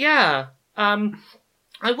impressive. Yeah.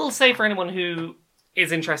 I will say, for anyone who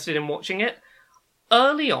is interested in watching it,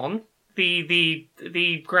 early on,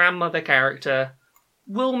 the grandmother character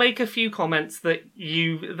will make a few comments that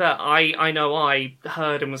I know I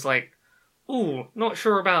heard and was like, ooh, not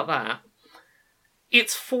sure about that.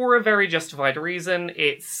 It's for a very justified reason.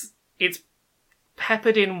 It's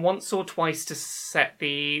peppered in once or twice to set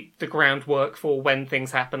the groundwork for when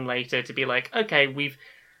things happen later, to be like, okay, we've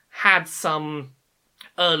had some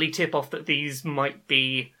early tip-off that these might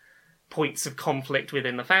be points of conflict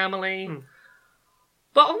within the family.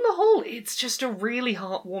 But on the whole, it's just a really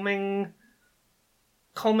heartwarming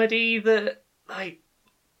comedy that like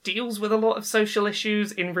deals with a lot of social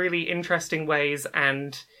issues in really interesting ways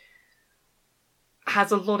and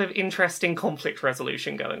has a lot of interesting conflict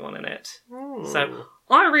resolution going on in it. So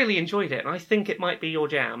I really enjoyed it, and I think it might be your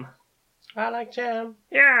jam. I like jam.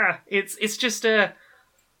 Yeah, it's just a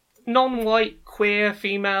non-white, queer,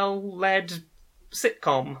 female-led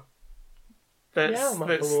sitcom. that's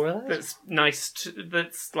Malcolm Morales. that's nice.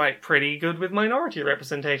 That's like pretty good with minority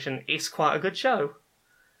representation. It's quite a good show.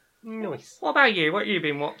 Nice. What about you? What have you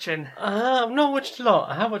been watching? I've not watched a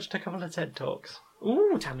lot. I have watched a couple of TED Talks.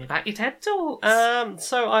 Ooh, tell me about your TED Talks.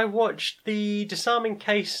 So I watched the Disarming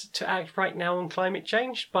Case to Act Right Now on Climate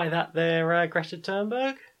Change by that there Greta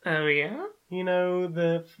Thunberg. Oh yeah. You know,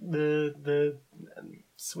 the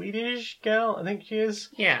Swedish girl, I think she is,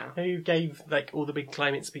 Yeah. who gave like all the big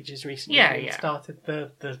climate speeches recently Yeah, and yeah. started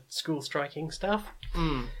the school striking stuff.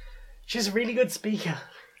 Mm. She's a really good speaker.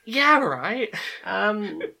 Yeah, right.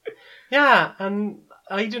 Yeah, and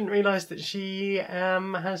I didn't realise that she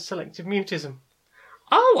has selective mutism.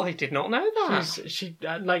 Oh, I did not know that. She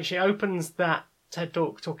opens that TED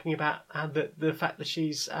Talk talking about the fact that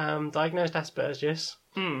she's diagnosed Asperger's,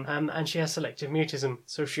 and she has selective mutism,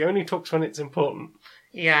 so she only talks when it's important.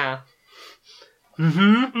 Yeah.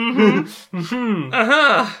 Yeah,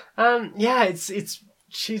 it's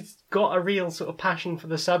she's got a real sort of passion for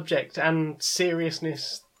the subject and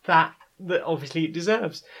seriousness that obviously it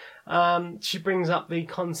deserves. She brings up the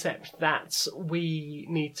concept that we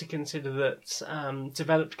need to consider that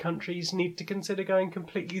developed countries need to consider going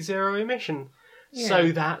completely zero emission,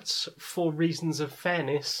 so that for reasons of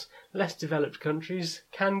fairness, less developed countries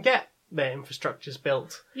can get their infrastructures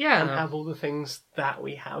built and have all the things that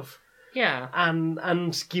we have. Yeah.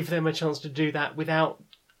 And give them a chance to do that without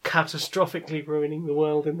catastrophically ruining the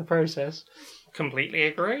world in the process. Completely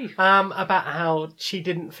agree. About how she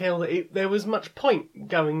didn't feel that there was much point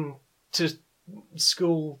going to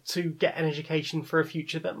school to get an education for a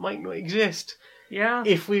future that might not exist Yeah.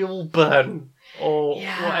 if we all burn or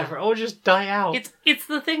whatever, or just die out. It's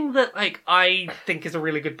the thing that like I think is a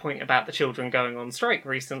really good point about the children going on strike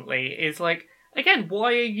recently is like, again,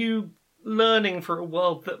 why are you learning for a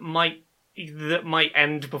world that might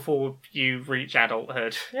end before you reach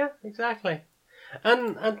adulthood? Yeah, exactly.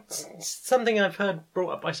 And something I've heard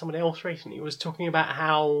brought up by somebody else recently was talking about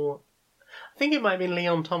how, I think it might have been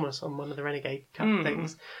Leon Thomas on one of the Renegade Cup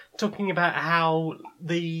things, talking about how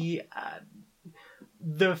the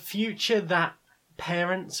future that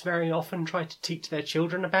parents very often try to teach their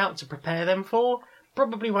children about to prepare them for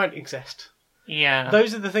probably won't exist. Yeah.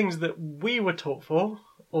 Those are the things that we were taught for,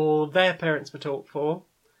 or their parents were taught for,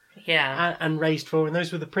 and raised for, and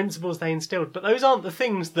those were the principles they instilled. But those aren't the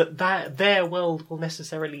things that their world will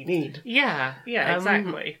necessarily need. Yeah,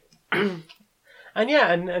 exactly. And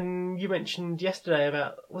and you mentioned yesterday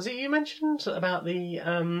about, was it you mentioned about the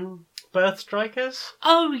birth strikers?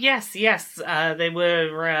 Oh, yes. They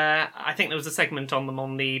were, I think there was a segment on them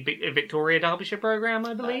on the Victoria Derbyshire programme,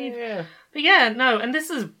 I believe. Yeah. But yeah, no, and this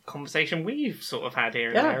is a conversation we've sort of had here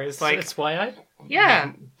and there. It's like, that's why I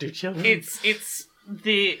do children. It's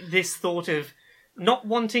this thought of not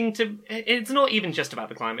wanting to. It's not even just about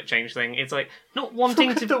the climate change thing. It's like not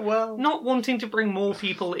wanting to the world. Not wanting to bring more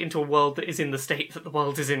people into a world that is in the state that the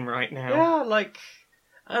world is in right now. Yeah, like,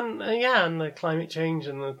 and the climate change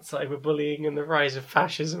and the cyberbullying and the rise of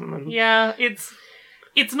fascism. And yeah, it's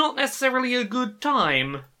not necessarily a good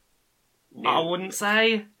time. I wouldn't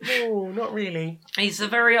say. No, not really. It's a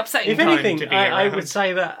very upsetting If time anything, to be I around. would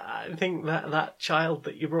say that I think that child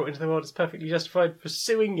that you brought into the world is perfectly justified for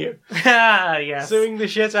suing you. Yes. Suing the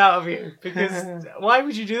shit out of you. Because why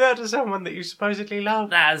would you do that to someone that you supposedly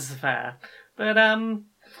love? That's fair. But, and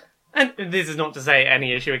this is not to say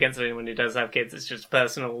any issue against anyone who does have kids, it's just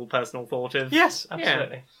personal thought of... Yes,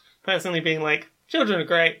 absolutely. Yeah, personally being like, children are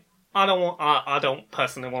great, I don't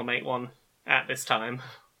personally want to make one at this time.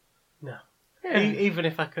 No. Yeah. Even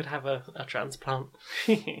if I could have a transplant.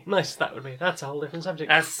 Nice, that would be. That's a whole different subject.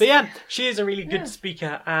 That's- But yeah, she is a really good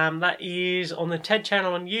speaker. That is on the TED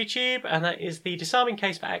channel on YouTube, and that is The Disarming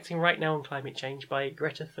Case for Acting Right Now on Climate Change by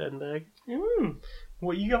Greta Thunberg.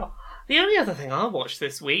 What you got? The only other thing I watched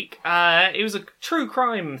this week, it was a true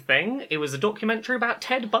crime thing. It was a documentary about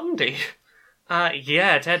Ted Bundy.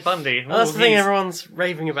 Ted Bundy. That's the thing everyone's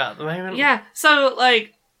raving about at the moment. Yeah, so,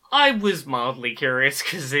 like, I was mildly curious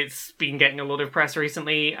because it's been getting a lot of press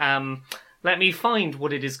recently. Let me find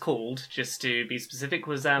what it is called, just to be specific,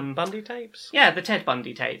 was... Bundy tapes? Yeah, the Ted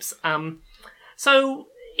Bundy tapes. So,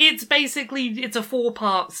 it's basically, it's a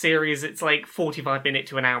 4-part series. It's like 45-minute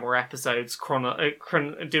to an hour episodes,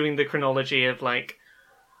 doing the chronology of, like,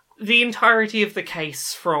 the entirety of the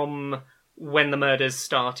case from when the murders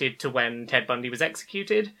started to when Ted Bundy was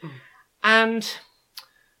executed. And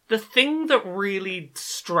the thing that really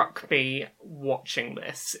struck me watching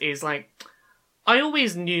this is, like, I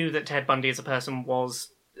always knew that Ted Bundy as a person was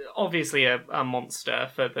obviously a monster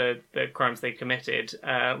for the crimes they committed.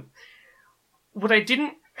 What I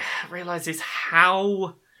didn't realise is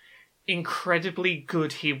how incredibly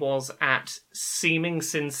good he was at seeming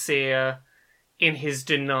sincere in his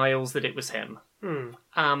denials that it was him.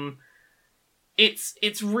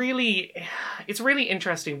 It's really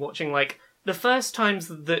interesting watching, like, the first times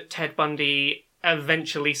that Ted Bundy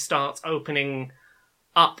eventually starts opening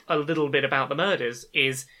up a little bit about the murders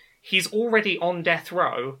is he's already on death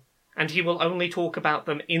row, and he will only talk about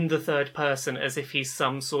them in the third person as if he's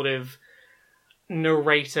some sort of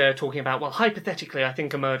narrator talking about, well, hypothetically, I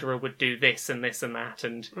think a murderer would do this and this and that,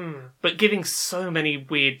 and but giving so many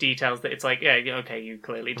weird details that it's like, yeah, okay, you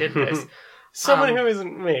clearly did this. Someone who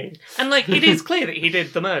isn't me. And, like, it is clear that he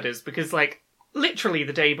did the murders, because, like, literally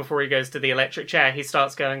the day before he goes to the electric chair, he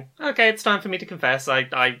starts going, okay, it's time for me to confess, I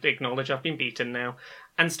acknowledge I've been beaten now,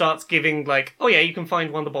 and starts giving, like, oh yeah, you can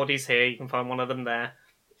find one of the bodies here, you can find one of them there.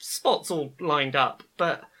 Spots all lined up,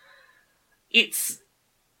 but he's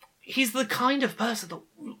the kind of person that,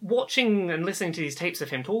 watching and listening to these tapes of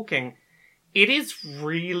him talking, it is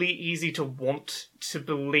really easy to want to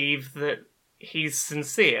believe that he's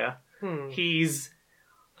sincere. He's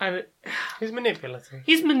manipulative.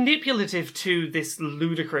 He's manipulative to this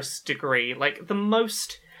ludicrous degree. Like, the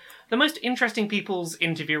most interesting people's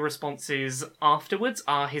interview responses afterwards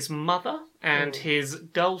are his mother and his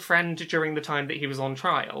girlfriend during the time that he was on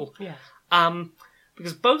trial. Yeah.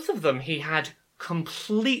 Because both of them he had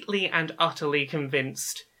completely and utterly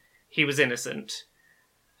convinced he was innocent.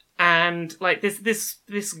 And, like,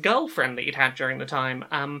 this girlfriend that he'd had during the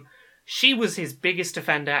time, she was his biggest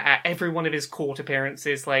defender at every one of his court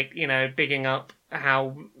appearances, like, you know, bigging up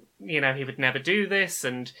how, you know, he would never do this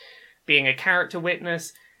and being a character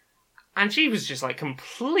witness. And she was just, like,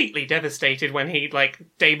 completely devastated when he, like,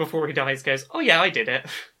 day before he dies goes, oh yeah, I did it.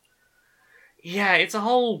 Yeah, it's a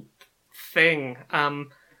whole thing.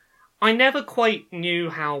 I never quite knew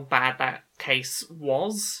how bad that case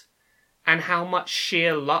was, and how much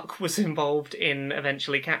sheer luck was involved in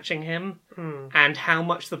eventually catching him, and how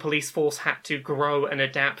much the police force had to grow and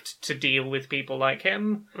adapt to deal with people like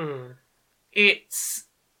him. It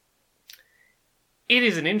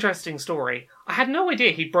is an interesting story. I had no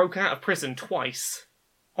idea he broke out of prison twice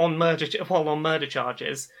on murder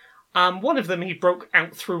charges. One of them he broke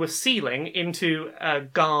out through a ceiling into a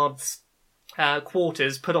guard's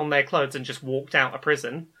quarters, put on their clothes, and just walked out of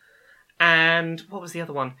prison. And what was the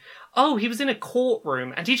other one? Oh, he was in a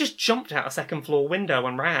courtroom, and he just jumped out a second floor window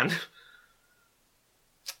and ran.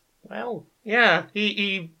 Well, yeah,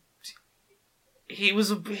 he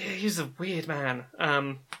was a weird man.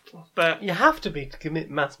 But you have to be to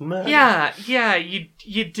commit mass murder. Yeah,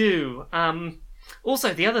 you do.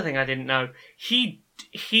 Also, the other thing I didn't know, he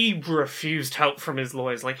refused help from his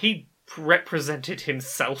lawyers. Like, he represented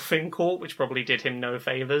himself in court, which probably did him no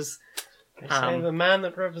favours. They say the man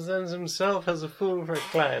that represents himself has a fool for a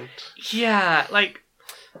client. Yeah, like,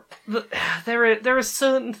 there are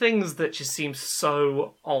certain things that just seem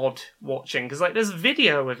so odd watching, because, like, there's a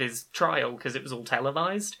video of his trial, because it was all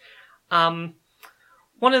televised. One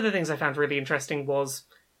of the things I found really interesting was,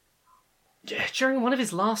 during one of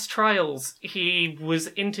his last trials, he was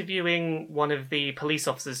interviewing one of the police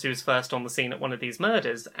officers who was first on the scene at one of these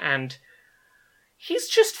murders, and he's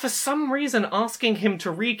just, for some reason, asking him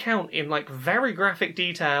to recount in, like, very graphic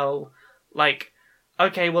detail, like,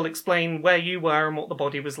 okay, we'll explain where you were and what the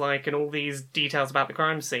body was like and all these details about the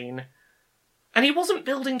crime scene. And he wasn't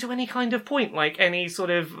building to any kind of point, like any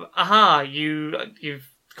sort of,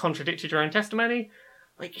 you've contradicted your own testimony.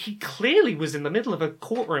 Like, he clearly was in the middle of a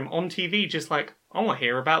courtroom on TV, just like, I want to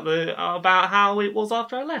hear about how it was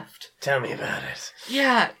after I left. Tell me about it.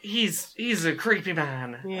 Yeah, he's a creepy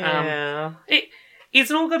man. Yeah. It's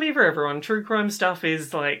not going to be for everyone. True crime stuff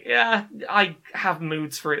is like, yeah, I have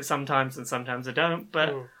moods for it sometimes and sometimes I don't,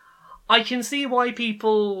 but I can see why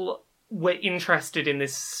people were interested in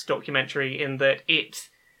this documentary, in that it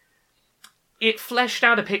fleshed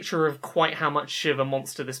out a picture of quite how much of a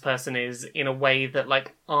monster this person is in a way that,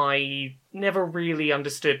 like, I never really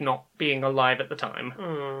understood, not being alive at the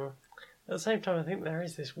time. At the same time, I think there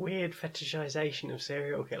is this weird fetishization of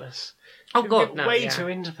serial killers. Oh god, Get no, way yeah. too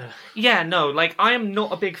into them. Yeah, no, like, I am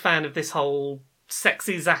not a big fan of this whole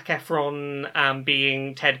sexy Zac Efron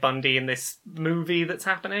being Ted Bundy in this movie that's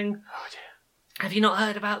happening. Oh dear. Have you not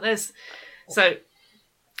heard about this? So,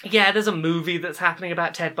 yeah, there's a movie that's happening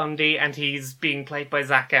about Ted Bundy, and he's being played by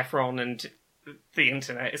Zac Efron, and the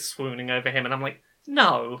internet is swooning over him, and I'm like,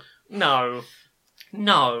 no.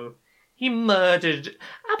 He murdered...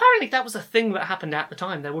 Apparently that was a thing that happened at the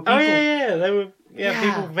time. There were people... Oh, yeah. There were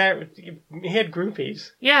people very... He had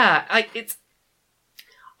groupies. Yeah,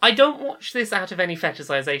 I don't watch this out of any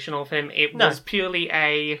fetishization of him. It was purely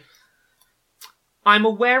a... I'm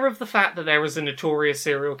aware of the fact that there was a notorious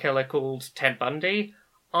serial killer called Ted Bundy.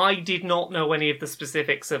 I did not know any of the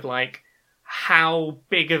specifics of, like, how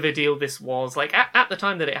big of a deal this was. Like, at the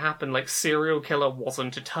time that it happened, like, serial killer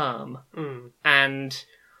wasn't a term. And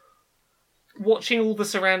watching all the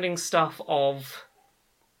surrounding stuff of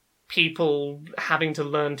people having to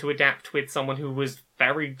learn to adapt with someone who was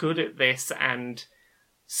very good at this and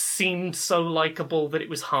seemed so likable that it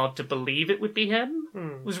was hard to believe it would be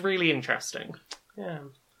him was really interesting. Yeah.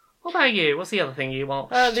 What about you? What's the other thing you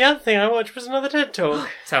watched? The other thing I watched was another TED Talk.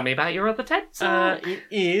 Tell me about your other TED Talk. It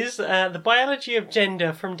is The Biology of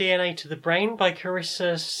Gender from DNA to the Brain by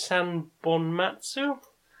Carissa Sanbonmatsu.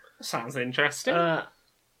 Sounds interesting.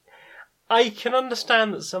 I can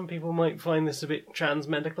understand that some people might find this a bit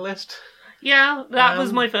transmedicalist. Yeah, that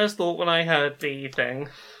was my first thought when I heard the thing.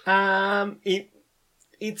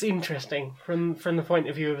 It's interesting from the point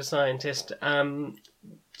of view of a scientist.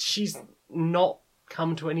 She's not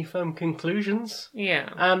come to any firm conclusions.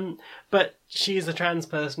 Yeah. But she is a trans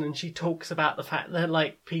person, and she talks about the fact that,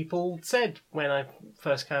 like, people said when I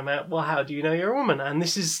first came out, well, how do you know you're a woman? And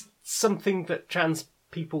this is something that trans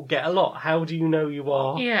people get a lot. How do you know you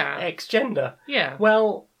are X gender? Yeah.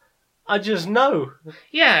 Well, I just know.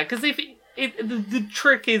 Yeah, because if the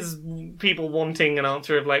trick is people wanting an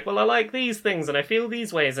answer of, like, well, I like these things and I feel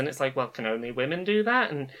these ways, and it's like, well, can only women do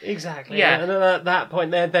that? And exactly. Yeah. And at that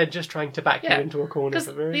point, they're just trying to back you into a corner.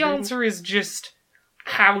 Because the answer is just,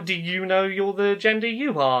 how do you know you're the gender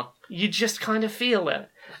you are? You just kind of feel it.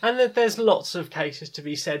 And there's lots of cases to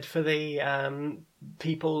be said for the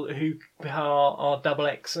people who are double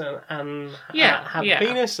X and have a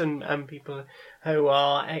penis, and people who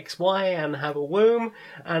are XY and have a womb,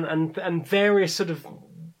 and various sort of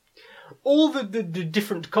all the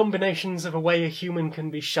different combinations of a way a human can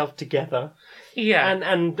be shoved together. Yeah.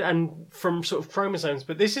 And from sort of chromosomes,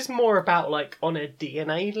 but this is more about, like, on a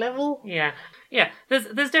DNA level. Yeah. Yeah,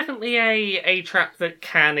 there's definitely a trap that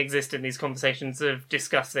can exist in these conversations of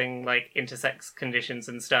discussing, like, intersex conditions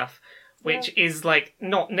and stuff, which is, like,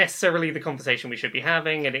 not necessarily the conversation we should be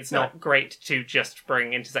having, and it's not great to just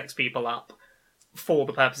bring intersex people up for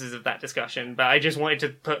the purposes of that discussion. But I just wanted to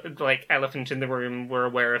put, like, elephant in the room. We're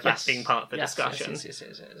aware of that being part of the discussion. Yes.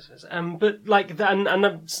 But, like,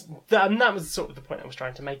 that was sort of the point I was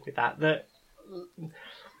trying to make with that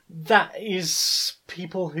is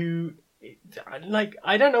people who, like,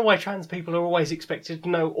 I don't know why trans people are always expected to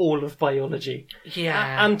know all of biology.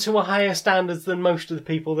 Yeah. And to a higher standards than most of the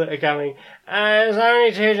people that are going, there's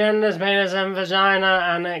only two genders, penis and vagina,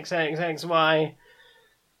 and XXXY.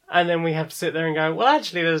 And then we have to sit there and go, well,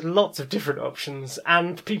 actually, there's lots of different options,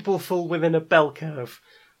 and people fall within a bell curve.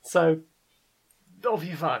 So, off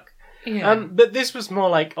you fuck. Yeah. But this was more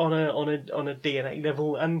like on a DNA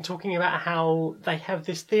level, and talking about how they have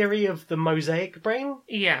this theory of the mosaic brain.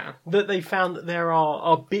 Yeah. That they found that there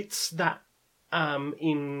are bits that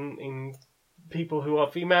in people who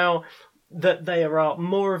are female, that there are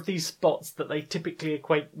more of these spots that they typically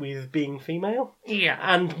equate with being female. Yeah.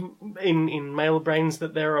 And in male brains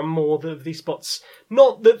that there are more of these spots.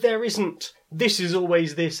 Not that there isn't, this is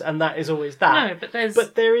always this and that is always that. No,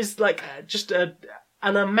 but there is, like, just an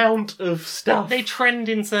amount of stuff. They trend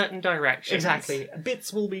in certain directions. Exactly.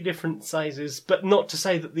 Bits will be different sizes, but not to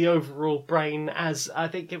say that the overall brain, as I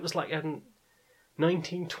think it was like a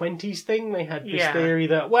 1920s thing, they had this theory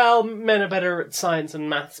that, well, men are better at science and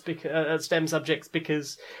maths, at STEM subjects,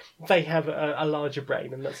 because they have a larger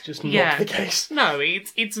brain, and that's just not the case. No,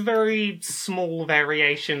 it's very small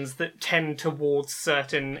variations that tend towards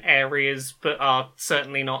certain areas, but are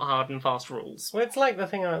certainly not hard and fast rules. Well, it's like the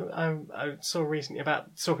thing I saw recently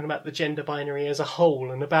about talking about the gender binary as a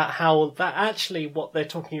whole, and about how that actually what they're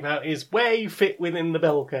talking about is where you fit within the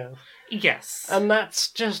bell curve. Yes. And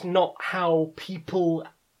that's just not how people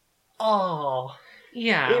are.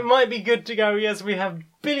 Yeah. It might be good to go, yes, we have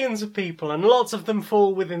billions of people, and lots of them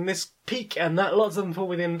fall within this peak, and lots of them fall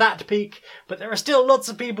within that peak, but there are still lots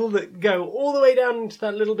of people that go all the way down into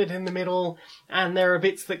that little bit in the middle, and there are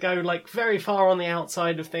bits that go, like, very far on the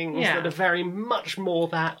outside of things that are very much more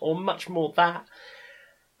that, or much more that.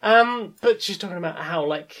 But she's talking about how,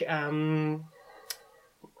 like,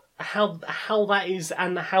 how that is,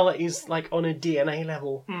 and how that is, like, on a DNA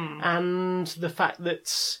level, and the fact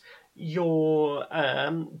that your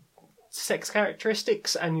sex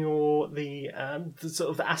characteristics and the sort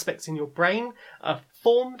of the aspects in your brain are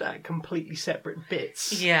formed at completely separate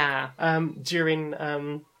bits. Yeah. During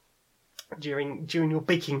your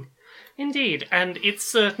baking. Indeed, and it's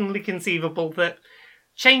certainly conceivable that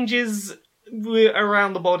changes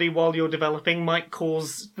around the body while you're developing might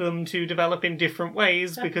cause them to develop in different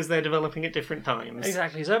ways because they're developing at different times.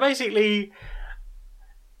 Exactly. So basically,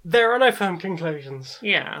 There are no firm conclusions.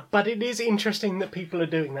 Yeah. But it is interesting that people are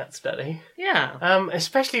doing that study. Yeah.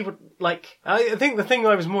 Especially, I think the thing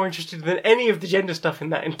I was more interested in than any of the gender stuff in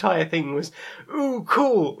that entire thing was, ooh,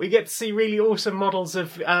 cool, we get to see really awesome models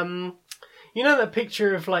of, you know that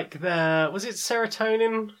picture of, was it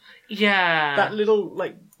serotonin? Yeah. That little,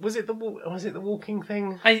 was it the walking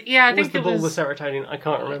thing? I think was it the ball was the serotonin? I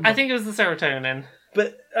can't remember. I think it was the serotonin.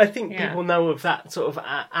 But I think people know of that sort of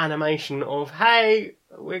animation of, hey,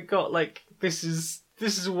 we've got this is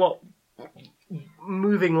what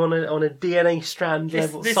moving on a DNA strand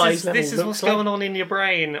level This size level. is what's going on in your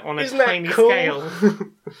brain on a Isn't tiny that cool? scale.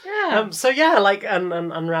 Yeah. Unraveling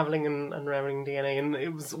DNA, and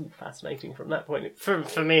it was all fascinating from that point.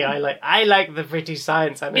 For me, I like the British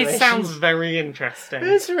science animation. It sounds very interesting.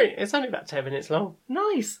 It's only about 10 minutes long.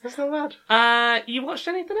 Nice. That's not bad. You watched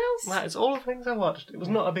anything else? That is all the things I watched. It was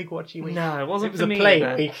not a big watchy week. No, it wasn't It was for a me playing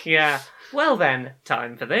either. week. Yeah. Well then,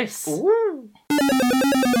 time for this. Ooh.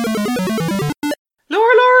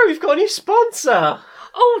 Laura, we've got a new sponsor.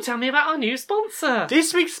 Oh, tell me about our new sponsor.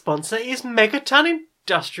 This week's sponsor is Megaton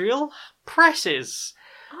Industrial Presses.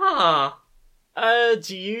 Ah.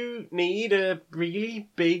 Do you need a really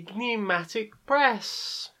big pneumatic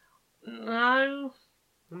press? No.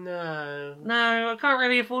 No. No, I can't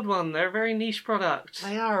really afford one. They're a very niche product.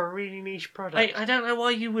 They are a really niche product. I don't know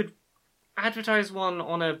why you would advertise one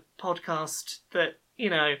on a podcast that,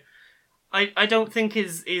 I don't think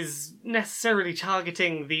is necessarily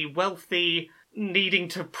targeting the wealthy, needing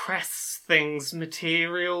to press things,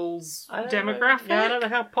 materials demographic. Yeah, I don't know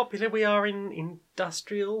how popular we are in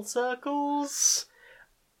industrial circles.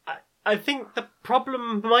 I think the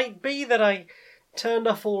problem might be that I turned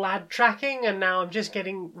off all ad tracking and now I'm just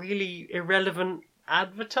getting really irrelevant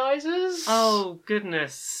advertisers. Oh,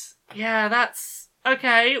 goodness. Yeah, that's...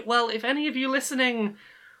 Okay, well, if any of you listening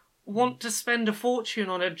want to spend a fortune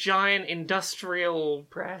on a giant industrial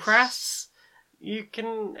press, you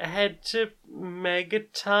can head to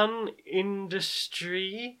Megaton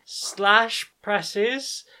Industry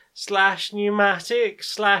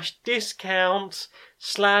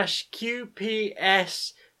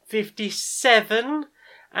 /presses/pneumatic/discount/QPS 57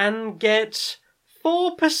 and get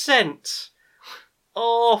 4%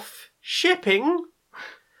 off shipping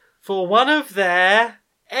for one of their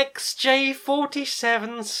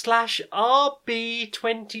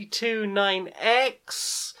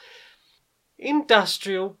XJ47/RB229X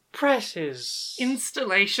industrial presses.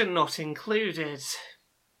 Installation not included.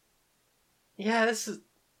 Yeah, this is...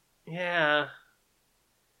 Yeah.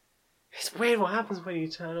 It's weird what happens when you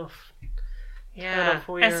turn off... Yeah,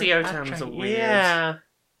 SEO terms are weird.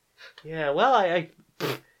 Yeah, well, I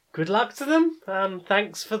good luck to them, and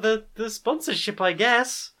thanks for the sponsorship, I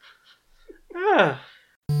guess. Ah.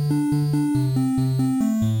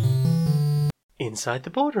 Inside the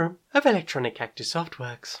boardroom of Electronic Cactus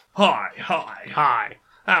Softworks. Hi. Hi.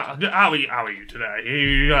 How are you today?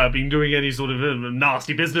 You been doing any sort of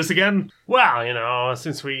nasty business again? Well,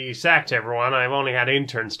 since we sacked everyone, I've only had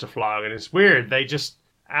interns to flog, and it's weird. They just,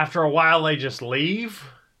 after a while, they just leave.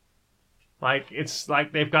 It's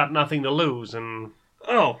like they've got nothing to lose, and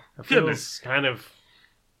Oh, it goodness. feels kind of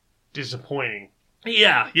disappointing.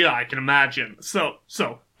 Yeah, I can imagine. So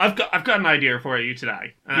I've got an idea for you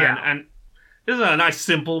today. And this is a nice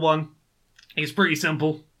simple one. It's pretty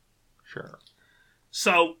simple. Sure.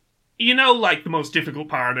 So, the most difficult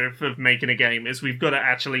part of making a game is we've got to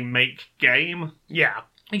actually make game. Yeah.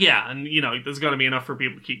 Yeah, and, there's got to be enough for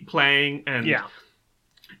people to keep playing, and... Yeah.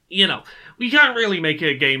 We can't really make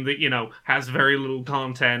a game that, has very little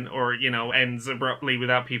content or, ends abruptly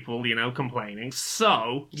without people, complaining.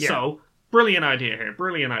 So, brilliant idea here,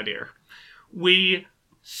 brilliant idea. We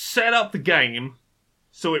set up the game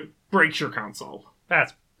so it breaks your console.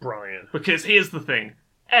 That's brilliant. Because here's the thing.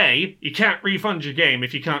 A, you can't refund your game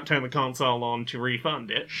if you can't turn the console on to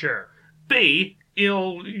refund it. Sure. B,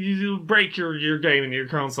 you'll break your game and your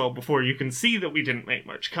console before you can see that we didn't make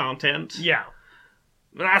much content. Yeah.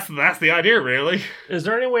 That's the idea, really. Is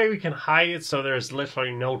there any way we can hide it so there's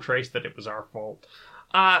literally no trace that it was our fault?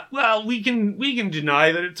 Well, we can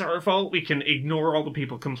deny that it's our fault. We can ignore all the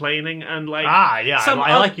people complaining and I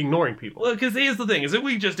like ignoring people. Well, because here's the thing: is if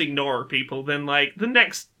we just ignore people, then the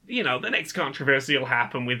next controversy will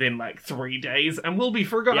happen within 3 days, and we'll be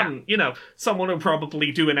forgotten. Yeah. Someone will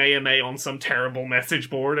probably do an AMA on some terrible message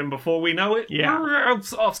board, and before we know it, we're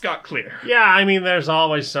off scot clear. Yeah, there's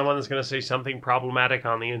always someone that's going to say something problematic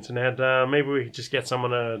on the internet. Maybe we could just get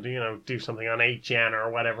someone to, do something on 8chan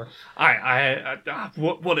or whatever.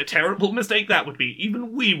 What a terrible mistake that would be.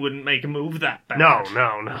 Even we wouldn't make a move that bad. No.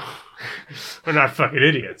 We're not fucking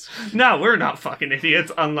idiots. No, we're not fucking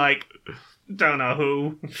idiots, unlike don't know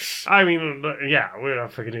who. I mean, yeah, we're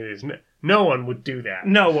not fucking idiots. No one would do that.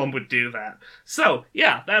 No one would do that. So,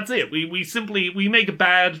 yeah, that's it. We simply make a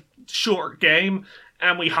bad, short game,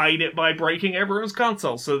 and we hide it by breaking everyone's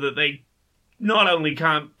console so that they not only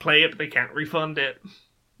can't play it, but they can't refund it.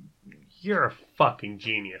 You're a fucking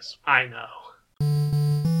genius. I know.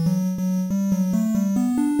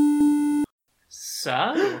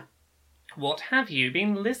 So, what have you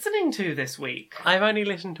been listening to this week? I've only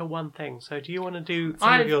listened to one thing, so do you want to do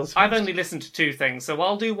some of yours I've first? only listened to 2 things, so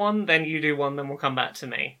I'll do one, then you do one, then we'll come back to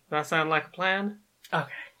me. Does that sound like a plan?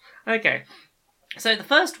 Okay. Okay. So the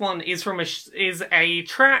first one is from is a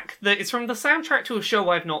track that is from the soundtrack to a show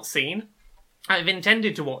I've not seen. I've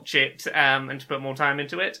intended to watch it and to put more time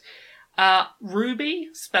into it. Ruby,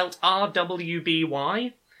 spelt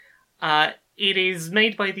RWBY. It is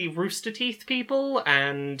made by the Rooster Teeth people,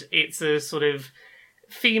 and it's a sort of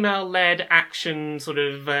female-led action sort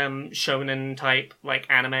of shonen type like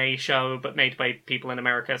anime show, but made by people in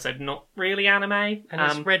America, so not really anime. And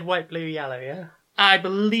it's red, white, blue, yellow, yeah? I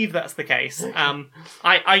believe that's the case.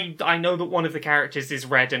 I know that one of the characters is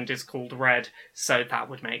red and is called Red, so that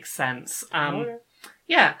would make sense. Okay.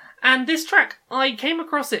 Yeah, and this track, I came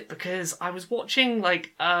across it because I was watching,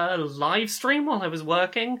 like, a live stream while I was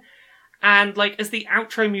working, and, like, as the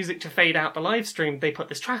outro music to fade out the live stream, they put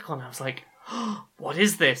this track on. I was like, oh, what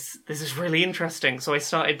is this? This is really interesting. So I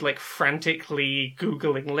started, like, frantically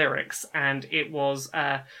Googling lyrics, and it was,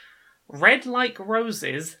 Red Like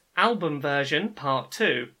Roses, album version, part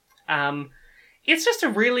 2. It's just a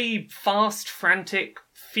really fast, frantic,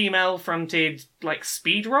 female-fronted, like,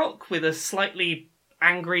 speed rock with a slightly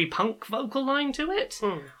angry punk vocal line to it.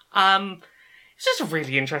 It's just a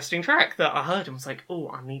really interesting track that I heard and was like, oh,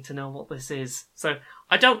 I need to know what this is. So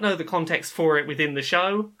I don't know the context for it within the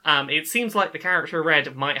show. It seems like the character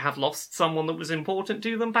Red might have lost someone that was important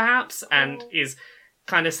to them, perhaps, and is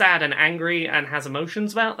kind of sad and angry and has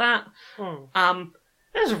emotions about that.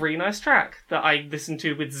 It was a really nice track that I listened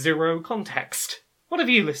to with zero context. What have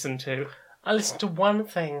you listened to? I listened to one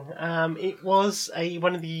thing. It was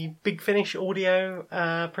one of the Big Finish audio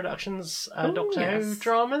productions, Doctor Who yes.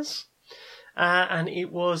 dramas. And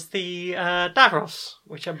it was the Davros,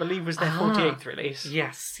 which I believe was their 48th release.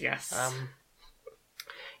 Yes.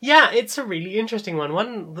 Yeah, it's a really interesting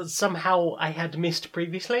one that somehow I had missed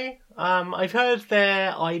previously. I've heard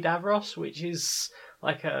their Davros, which is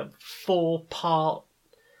like a 4-part,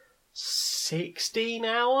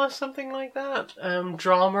 16-hour, something like that,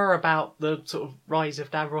 drama about the sort of rise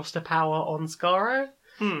of Davros to power on Skaro,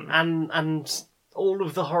 and all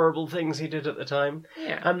of the horrible things he did at the time.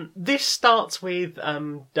 Yeah. This starts with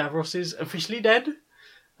Davros is officially dead.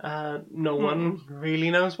 No one really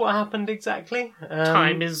knows what happened exactly.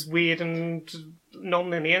 Time is weird and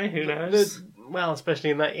non-linear, who knows? Well, especially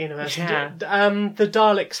in that universe. Yeah. The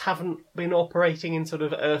Daleks haven't been operating in sort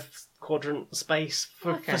of Earth quadrant space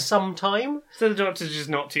for some time. So the Doctor's just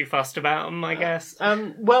not too fussed about them, I guess.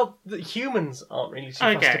 Well, the humans aren't really too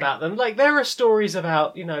fussed about them. Like, there are stories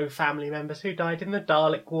about, family members who died in the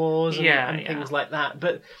Dalek Wars and things like that,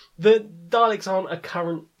 but the Daleks aren't a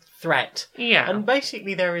current threat. Yeah. And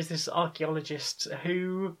basically there is this archaeologist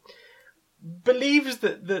who believes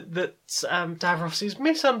that Davros is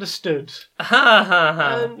misunderstood.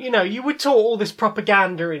 And, you were taught all this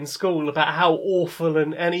propaganda in school about how awful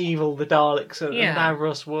and evil the Daleks and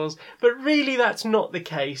Davros was, but really that's not the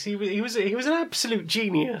case. He was an absolute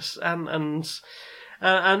genius and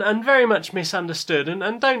very much misunderstood,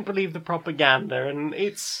 and don't believe the propaganda. And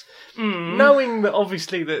it's knowing that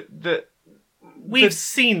obviously that we've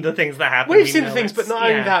seen the things that happen. We've seen the things, but not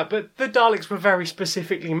only that, but the Daleks were very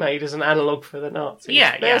specifically made as an analogue for the Nazis.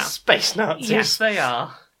 They're space Nazis. Yes, they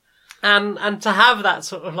are. And to have that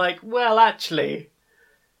sort of like, well, actually,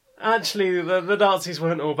 the Nazis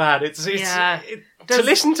weren't all bad. To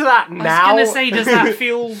listen to that now. I was going to say, does that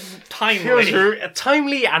feel timely? Feels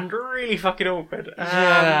timely and really fucking awkward.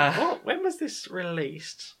 When was this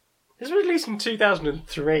released? It was released in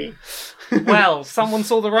 2003. Well, someone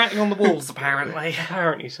saw the writing on the walls, apparently.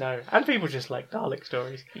 Apparently so. And people just like Dalek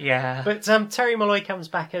stories. Yeah. But Terry Molloy comes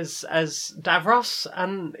back as Davros,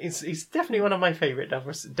 and he's definitely one of my favourite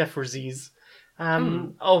Davrosies.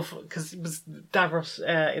 Because it was Davros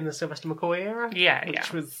in the Sylvester McCoy era.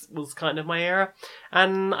 Which was kind of my era.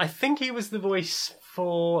 And I think he was the voice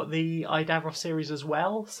for the Davros series as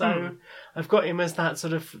well. So I've got him as that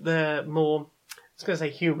sort of the more... I was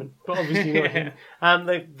going to say human, but obviously not him.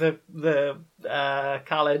 The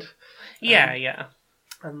Khaled.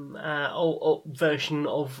 Old version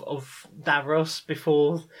of Davros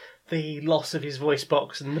before the loss of his voice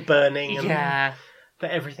box and the burning and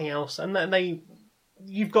everything else. And then they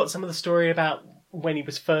you've got some of the story about when he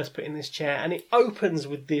was first put in this chair, and it opens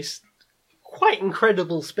with this quite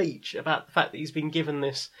incredible speech about the fact that he's been given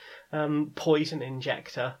this poison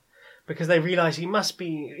injector because they realise he must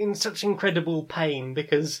be in such incredible pain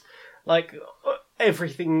because, like,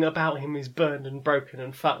 everything about him is burned and broken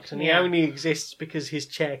and fucked, and he only exists because his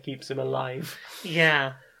chair keeps him alive.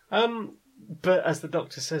 Yeah. But as the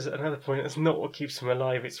Doctor says at another point, that's not what keeps him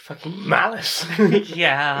alive, it's fucking malice.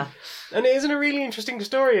 Yeah. And it isn't a really interesting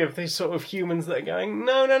story of these sort of humans that are going,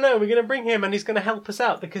 no, we're going to bring him and he's going to help us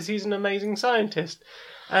out because he's an amazing scientist.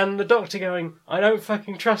 And the Doctor going, I don't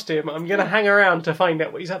fucking trust him, I'm going to hang around to find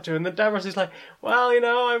out what he's up to. And the Davros is like, well,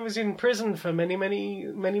 I was in prison for many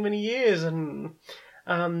years and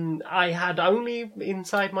I had only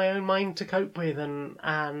inside my own mind to cope with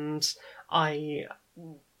and I...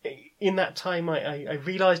 In that time, I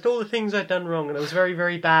realised all the things I'd done wrong, and I was very,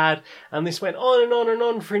 very bad, and this went on and on and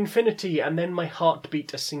on for infinity, and then my heart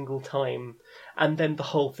beat a single time, and then the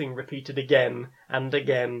whole thing repeated again, and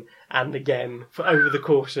again, and again, for over the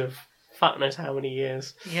course of fuck knows how many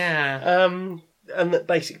years. Yeah. And that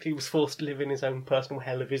basically was forced to live in his own personal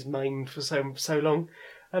hell of his mind for so long.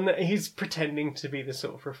 And he's pretending to be the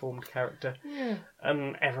sort of reformed character. Yeah.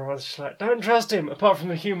 And everyone's just like, don't trust him. Apart from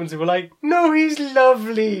the humans who were like, no, he's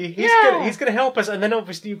lovely. He's going to help us. And then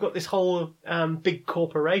obviously you've got this whole big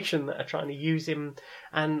corporation that are trying to use him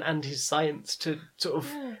and his science to sort of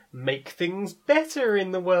make things better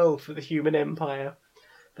in the world for the human empire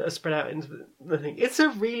that are spread out into the thing. It's a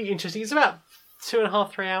really interesting... It's about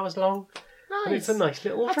 2.5, 3 hours long. Nice. And it's a nice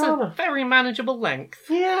little That's drama. a very manageable length.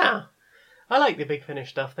 Yeah. I like the Big Finish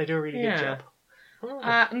stuff. They do a really good job.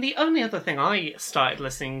 And the only other thing I started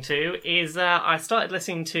listening to is I started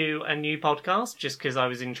listening to a new podcast just because I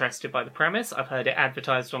was interested by the premise. I've heard it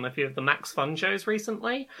advertised on a few of the Max Fun shows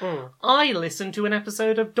recently. I listened to an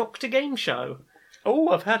episode of Dr. Game Show. Oh,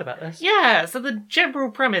 I've heard about this. Yeah, so the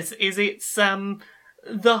general premise is it's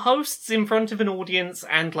the hosts in front of an audience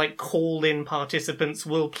and like call-in participants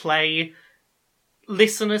will play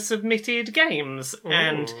listener-submitted games.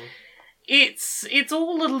 And... It's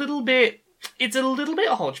all a little bit... It's a little bit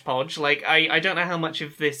hodgepodge. Like, I don't know how much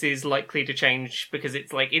of this is likely to change because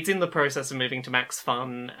it's in the process of moving to Max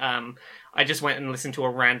Fun. I just went and listened to a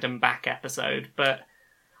random back episode, but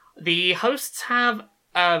the hosts have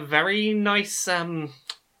a very nice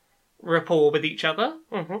rapport with each other.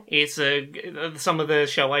 Mm-hmm. It's some of the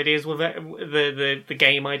show ideas were the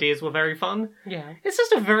game ideas were very fun. Yeah. It's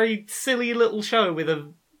just a very silly little show with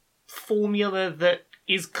a formula that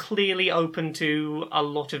is clearly open to a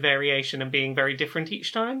lot of variation and being very different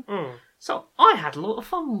each time. So I had a lot of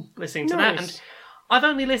fun listening to that, and I've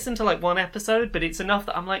only listened to like one episode, but it's enough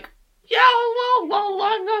that I'm like, yeah,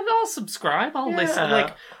 I'll subscribe. I'll listen.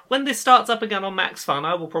 Like when this starts up again on Max Fun,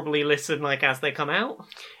 I will probably listen like as they come out.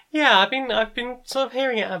 Yeah, I've been sort of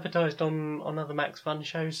hearing it advertised on other Max Fun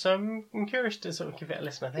shows, so I'm curious to sort of give it a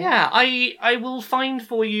listen. I think. Yeah, I will find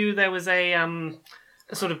for you. There was a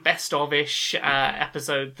sort of best of-ish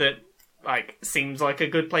episode that like seems like a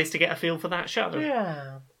good place to get a feel for that show.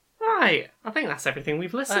 Yeah. Right. I think that's everything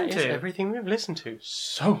we've listened That is to. everything we've listened to.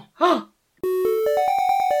 So.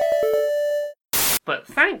 But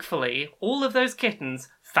thankfully, all of those kittens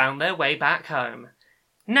found their way back home.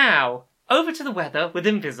 Now, over to the weather with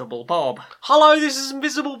Invisible Bob. Hello, this is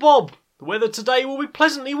Invisible Bob. The weather today will be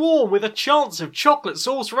pleasantly warm with a chance of chocolate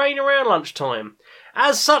sauce rain around lunchtime.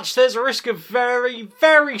 As such, there's a risk of very,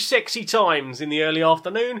 very sexy times in the early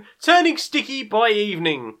afternoon, turning sticky by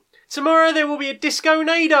evening. Tomorrow there will be a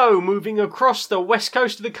disco-nado moving across the west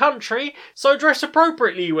coast of the country, so dress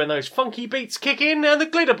appropriately when those funky beats kick in and the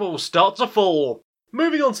glitter balls start to fall.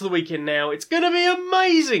 Moving on to the weekend now, it's going to be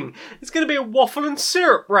amazing! It's going to be a waffle and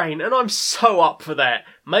syrup rain, and I'm so up for that.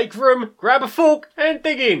 Make room, grab a fork, and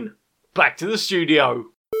dig in. Back to the studio.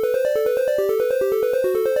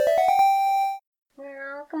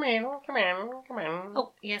 Come in.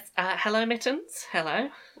 Oh, yes. Hello, Mittens. Hello.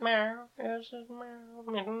 Meow, yes,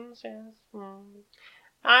 Mittens, yes.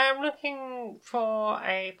 I am looking for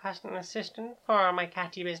a personal assistant for my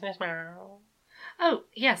catty business, meow. Oh,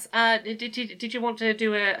 yes. Did you want to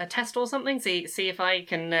do a test or something? See if I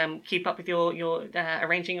can keep up with your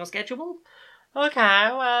arranging your schedule? Okay,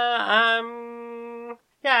 well,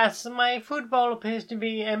 yes, my food bowl appears to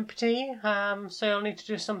be empty, so you'll need to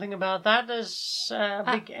do something about that. There's a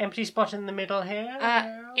big empty spot in the middle here.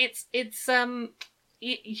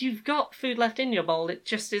 You've got food left in your bowl, it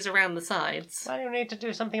just is around the sides. Well, you need to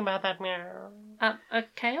do something about that, meow.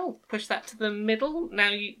 Okay, I'll push that to the middle. Now,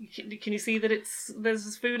 can you see that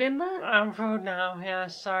there's food in there? I'm food now,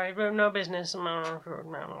 yes, sorry, no business. I'm food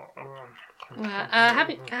now.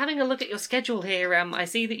 Having a look at your schedule here, I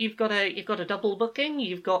see that you've got a double booking.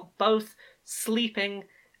 You've got both sleeping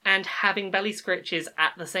and having belly scritches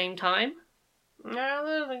at the same time.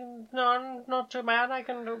 No, not too bad. I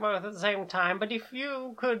can do both at the same time. But if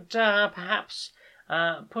you could perhaps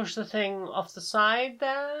push the thing off the side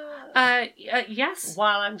there. Yes.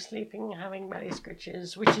 While I'm sleeping, having belly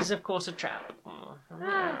scritches, which is of course a trap.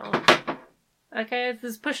 Okay,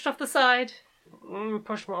 it's pushed off the side.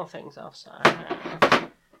 Push more things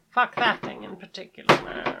offside. Fuck that thing in particular.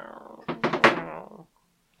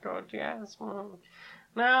 Good, yes.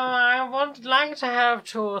 Now, I would like to have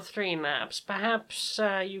 2 or 3 naps. Perhaps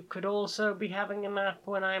you could also be having a nap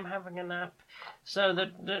when I'm having a nap, so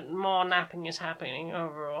that more napping is happening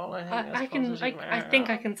overall. I think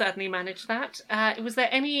I can certainly manage that. Was there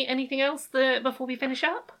anything else before we finish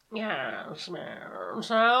up? Yes,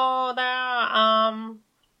 so there,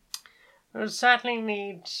 we certainly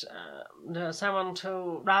need someone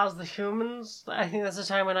to rouse the humans. I think there's a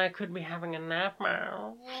time when I could be having a nap.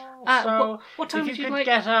 So what time if would you you could like?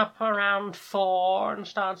 get up around 4 and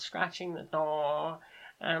start scratching the door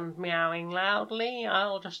and meowing loudly,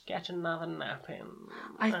 I'll just get another nap in.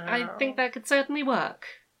 I think that could certainly work.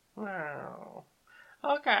 No.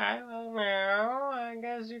 Okay, well, now, I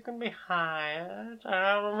guess you can be hired.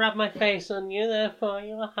 I'll rub my face on you, therefore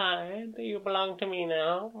you're hired. You belong to me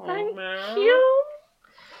now. Thank Meow. you.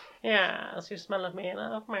 Yes, you smell of me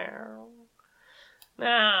enough, meow.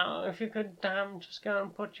 Now, if you could just go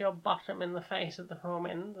and put your bottom in the face of the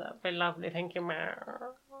woman, that'd be lovely, thank you,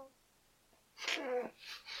 meow.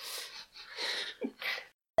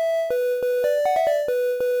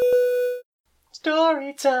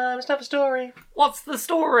 Story time, let's have a story. What's the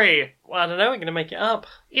story? Well, I don't know, we're going to make it up.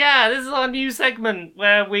 Yeah, this is our new segment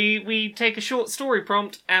where we take a short story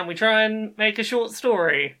prompt and we try and make a short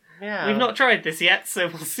story. Yeah. We've not tried this yet, so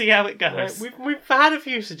we'll see how it goes. We've had a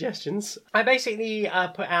few suggestions. I basically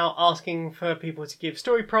put out asking for people to give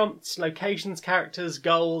story prompts, locations, characters,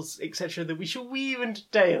 goals, etc. that we shall weave into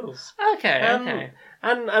tales. Okay.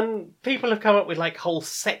 And people have come up with like whole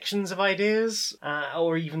sections of ideas,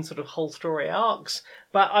 or even sort of whole story arcs.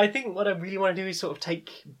 But I think what I really want to do is sort of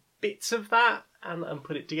take bits of that and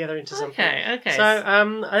put it together into something. Okay. So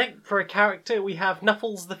I think for a character we have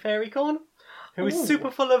Nuffles the Fairycorn, who is super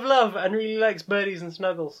full of love and really likes birdies and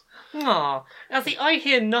snuggles. Aw. Now see, I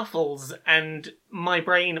hear Nuffles and my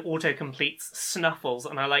brain auto-completes Snuffles,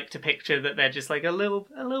 and I like to picture that they're just like a little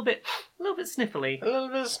bit sniffly. A little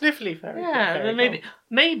bit of sniffly fairy. Yeah,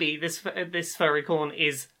 maybe this furrycorn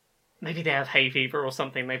is, maybe they have hay fever or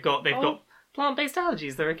something. They've got plant-based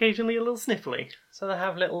allergies. They're occasionally a little sniffly. So they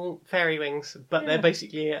have little fairy wings, but they're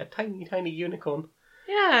basically a tiny, tiny unicorn.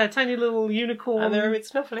 Yeah, a tiny little unicorn. And they're a bit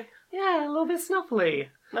snuffly. Yeah, a little bit snuffly.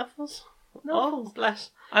 Nuffles. Nuffles. Oh,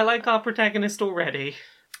 bless. I like our protagonist already.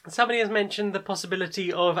 Somebody has mentioned the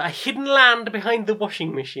possibility of a hidden land behind the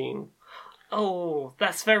washing machine. Oh,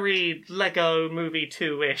 that's very Lego Movie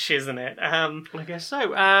 2-ish, isn't it? I guess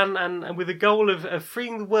so. And with the goal of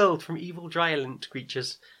freeing the world from evil giant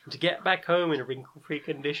creatures and to get back home in a wrinkle-free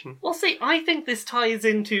condition. Well, see, I think this ties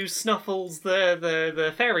into Snuffles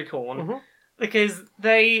the fairycorn. Mm-hmm. Because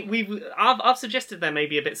I've suggested there may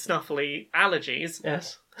be a bit snuffly allergies.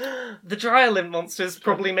 Yes. The Dryland monsters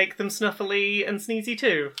probably make them snuffly and sneezy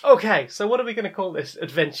too. Okay, so what are we going to call this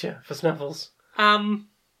adventure for Snuffles?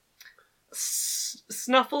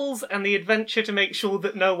 Snuffles and the adventure to make sure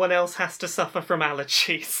that no one else has to suffer from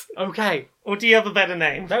allergies. Okay. Or do you have a better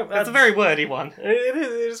name? No, that's a very wordy one. It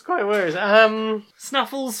is quite words.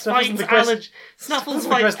 Snuffles fights allergy. Snuffles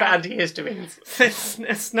fights fights for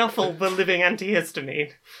antihistamines. Snuffle, the living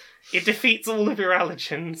antihistamine. It defeats all of your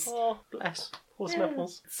allergens. Oh, bless. Poor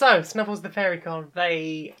Snuffles. So, Snuffles the Fairycorn,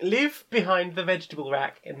 they live behind the vegetable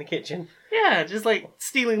rack in the kitchen. Yeah, just like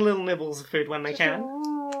stealing little nibbles of food when they can.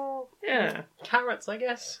 Yeah. Carrots, I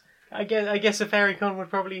guess. I guess a fairycorn would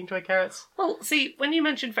probably enjoy carrots. Well, see, when you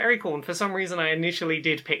mentioned fairycorn, for some reason I initially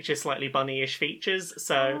did picture slightly bunny-ish features,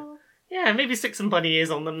 so... Yeah, maybe stick some bunny ears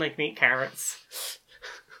on them, they can eat carrots.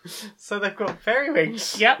 So they've got fairy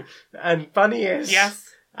wings. Yep. And bunny ears. Yes.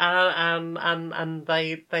 And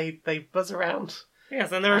they buzz around.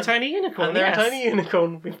 Yes, and they're a tiny unicorn, And they're a tiny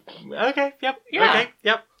unicorn. Okay, yep. Yeah. Okay,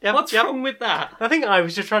 yep. What's wrong with that? I think I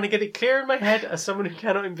was just trying to get it clear in my head as someone who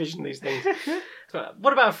cannot envision these things.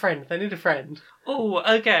 What about a friend? They need a friend. Oh,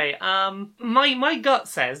 okay. My gut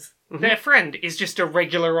says Their friend is just a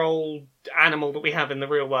regular old animal that we have in the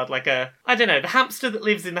real world, like the hamster that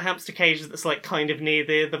lives in the hamster cage that's like kind of near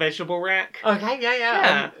the vegetable rack. Okay, yeah.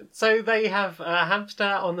 Yeah. So they have a hamster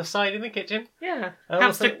on the side in the kitchen. Yeah. And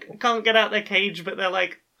Hamster also- can't get out their cage, but they're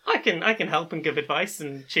like, I can help and give advice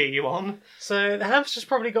and cheer you on. So the hamster's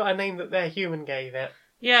probably got a name that their human gave it.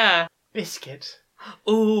 Yeah. Biscuit.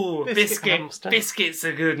 Ooh, Biscuit Biscuit. hamster. Biscuit's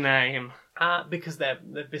a good name. Because they're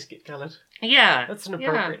biscuit coloured. Yeah. That's an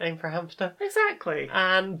appropriate name for a hamster. Exactly.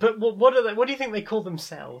 But what are they? What do you think they call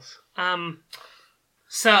themselves?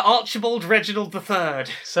 Sir Archibald Reginald III.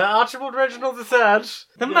 Sir Archibald Reginald III,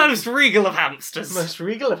 The most regal of hamsters. most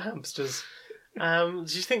regal of hamsters. Do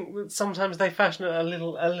you think that sometimes they fashion a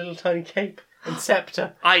little tiny cape and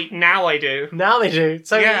sceptre? Now I do. Now they do.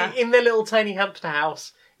 So Yeah. in their little tiny hamster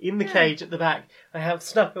house, in the cage at the back, they have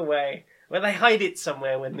snuck away where they hide it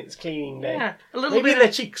somewhere when it's cleaning day. Yeah. A little Maybe bit in their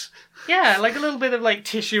of, cheeks. yeah, like a little bit of like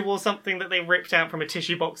tissue or something that they ripped out from a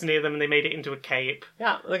tissue box near them and they made it into a cape.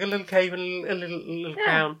 Yeah, like a little cape and a little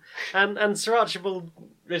crown. And Sir Archibald,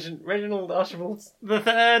 Reginald Archibald, The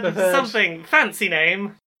third, The third. something fancy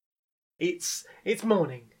name. it's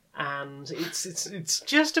morning and it's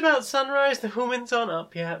just about sunrise. The woman's on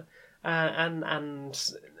up yet, and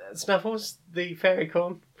Snuffles, the fairy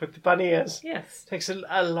corn with the bunny ears, Yes. takes a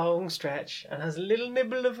long stretch and has a little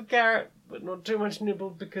nibble of a carrot, but not too much nibble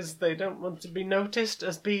because they don't want to be noticed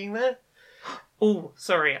as being there. Oh,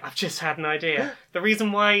 sorry, I've just had an idea. The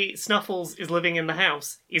reason why Snuffles is living in the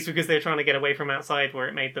house is because they're trying to get away from outside where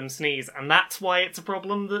it made them sneeze, and that's why it's a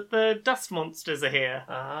problem that the dust monsters are here.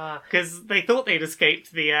 Ah, Because they thought they'd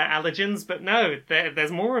escaped the allergens, but no,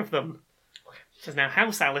 there's more of them. There's now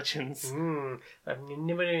house allergens.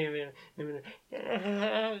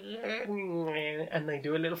 and they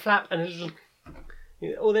do a little flap and a little.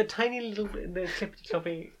 All their tiny little, their clippy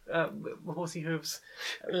cloppy horsey hooves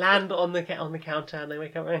land on the counter, and they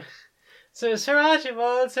wake up. So Sir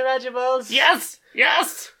Archibald, Yes!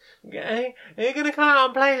 Yes! are you gonna come out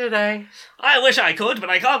and play today? I wish I could, but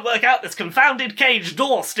I can't work out this confounded cage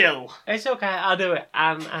door still. It's okay, I'll do it.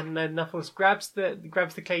 And then Knuffles grabs the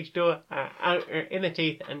cage door out in the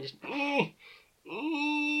teeth and just and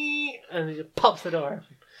he just pops the door open.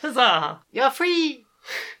 Huzzah! You're free.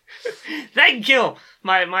 Thank you!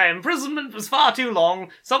 My imprisonment was far too long.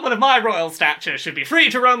 Someone of my royal stature should be free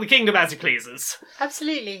to roam the kingdom as he pleases.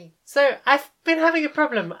 Absolutely. So I've been having a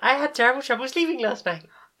problem. I had terrible trouble sleeping last night.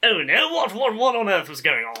 Oh no, what on earth was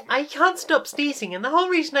going on? I can't stop sneezing, and the whole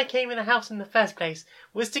reason I came in the house in the first place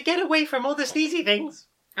was to get away from all the sneezy things.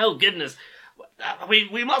 Oh goodness.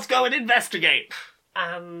 We must go and investigate.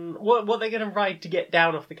 What they're going to ride to get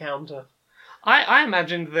down off the counter? I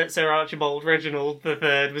imagined that Sir Archibald Reginald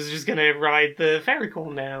III was just going to ride the fairy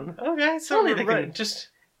corn down. Okay, so Surely they can- just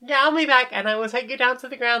get on me back, and I will take you down to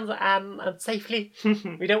the grounds and safely.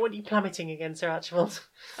 We don't want you plummeting again, Sir Archibald.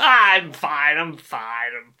 I'm fine.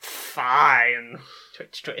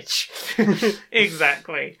 Twitch.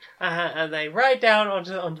 Exactly. And they ride down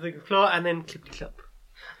onto the floor, and then clip-clop.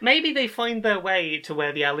 Maybe they find their way to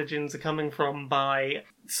where the allergens are coming from by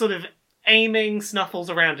sort of aiming Snuffles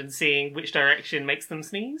around and seeing which direction makes them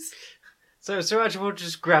sneeze. So Sir Archibald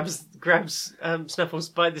just grabs Snuffles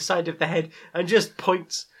by the side of the head and just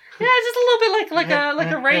points. Yeah, just a little bit like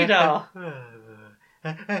a radar.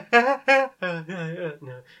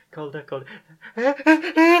 No, colder. Yeah,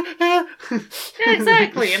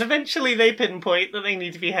 exactly. And eventually they pinpoint that they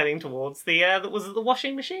need to be heading towards the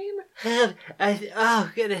washing machine.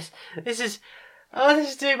 Oh goodness, this is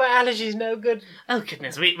doing my allergies no good. Oh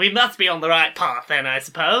goodness, we must be on the right path then, I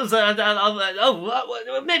suppose.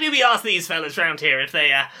 Maybe we ask these fellas round here if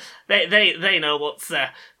they know what's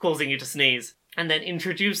causing you to sneeze, and then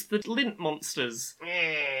introduce the lint monsters.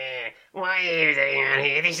 What are you doing out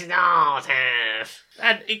here? This is our turf.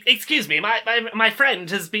 And excuse me, my friend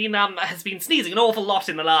has been sneezing an awful lot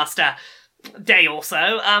in the last day or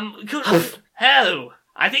so. I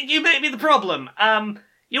think you may be the problem.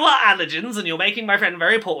 You are allergens, and you're making my friend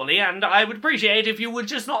very poorly, and I would appreciate if you would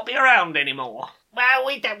just not be around anymore. Well,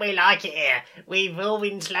 we like it here. We've all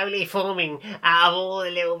been slowly forming out of all the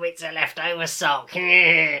little bits of leftover sock.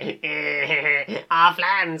 Our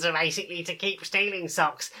plans are basically to keep stealing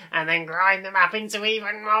socks and then grind them up into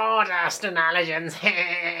even more dust and allergens.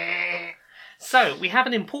 So, we have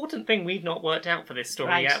an important thing we've not worked out for this story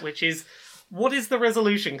Right. yet, which is, what is the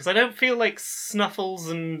resolution? Because I don't feel like Snuffles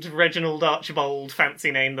and Reginald Archibald,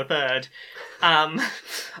 fancy name the third, I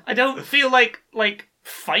don't feel like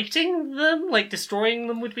fighting them, like destroying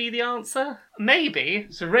them would be the answer. Maybe.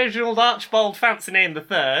 So Reginald Archibald, fancy name the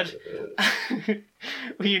third.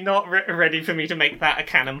 Were you not ready for me to make that a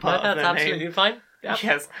canon part of That's their absolutely name? fine. Yep.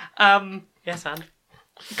 Yes. Yes, and?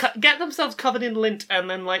 Get themselves covered in lint and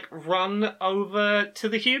then, like, run over to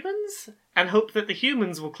the humans and hope that the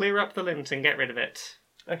humans will clear up the lint and get rid of it.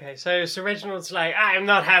 Okay, so Reginald's like, I'm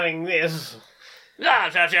not having this.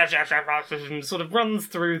 And sort of runs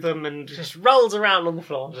through them and Just rolls around on the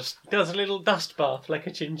floor, just does a little dust bath like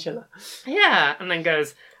a chinchilla. yeah, and then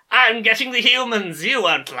goes, I'm getting the humans, you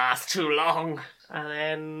won't last too long. And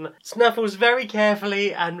then Snuffles very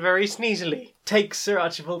carefully and very sneezily takes Sir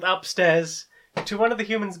Archibald upstairs to one of the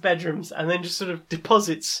humans' bedrooms and then just sort of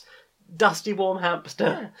deposits dusty warm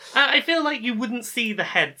hamster. I feel like you wouldn't see the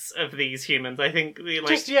heads of these humans. I think, like,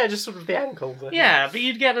 Just sort of the ankles. I think. yeah, but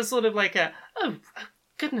you'd get a sort of like a, oh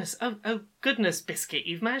goodness, Biscuit,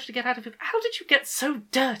 you've managed to get out of it. How did you get so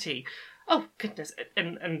dirty? Oh goodness,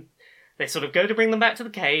 and they sort of go to bring them back to the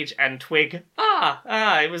cage, and Twig,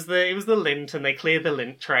 it was the lint, and they clear the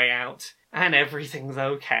lint tray out, and everything's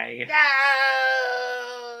okay.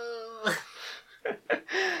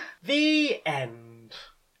 The end.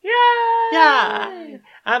 Yay! Yeah.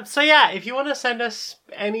 So yeah, if you want to send us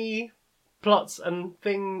any plots and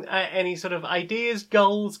any sort of ideas,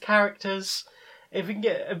 goals, characters, if we can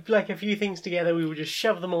get like a few things together, we will just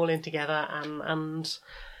shove them all in together and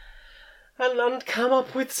come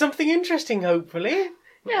up with something interesting. Hopefully.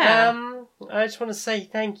 Yeah. I just want to say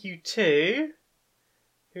thank you to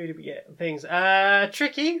who did we get things?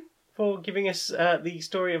 Tricky for giving us the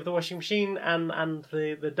story of the washing machine and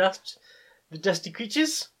the dusty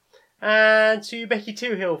creatures. And to Becky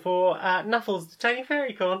Toohill for Nuffles, the tiny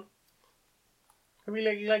fairy corn. I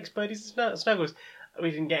really likes birdies and snuggles. We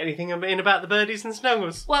didn't get anything in about the birdies and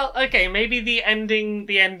snuggles. Well, okay, maybe the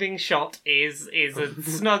ending shot is a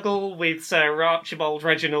snuggle with Sir Archibald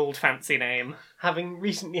Reginald, fancy name. Having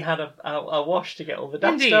recently had a wash to get all the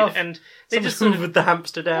dust Indeed, off. and they Someone just sort of hoovered the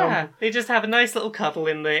hamster down. yeah, they just have a nice little cuddle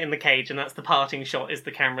in the cage, and that's the parting shot. Is the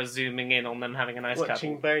camera zooming in on them having a nice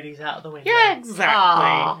Watching cuddle? birdies out of the window. Yeah, exactly.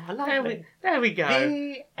 Ah, there, lovely. there we go.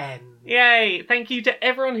 The end. Yay! Thank you to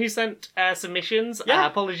everyone who sent submissions. Yeah.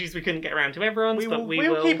 Apologies we couldn't get around to everyone's, but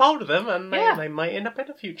We'll keep hold of them, and Yeah. they might end up in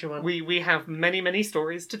a future one. we have many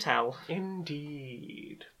stories to tell.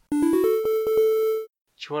 Indeed.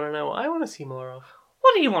 Do you want to know what I want to see more of?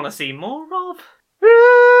 What do you want to see more of?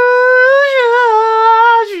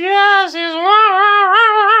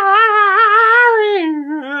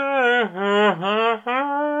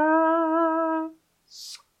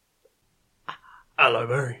 Hello,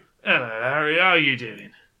 Mary. Hello, Larry. How are you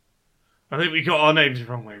doing? I think we got our names the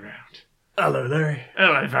wrong way round. Hello, Larry.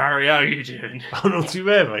 Hello, Barry. How are you doing? I'm not too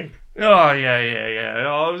bad, mate. Oh, yeah.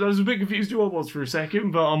 I was a bit confused who I was for a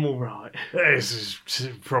second, but I'm all right. This is just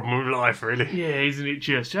a problem with life, really. Yeah, isn't it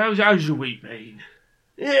just? How's your week been?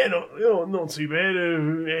 Yeah, not too bad.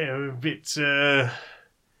 A bit,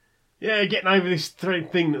 getting over this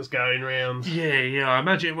thing that's going round. Yeah, I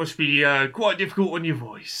imagine it must be quite difficult on your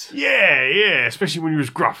voice. Yeah, especially when you're as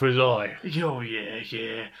gruff as I. Oh,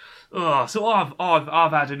 yeah. Oh, so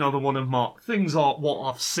I've had another one of my things like what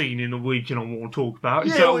I've seen in the week and I want to talk about.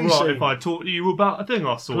 Is Yeah, that what you alright seen? if I talk to you about a thing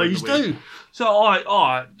I saw? Please in the week? do. So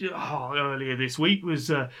I earlier this week was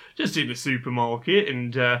just in the supermarket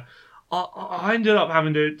and I ended up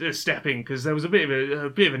having to step in because there was a bit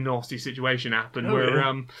of a nasty situation happened where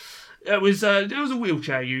yeah. there was a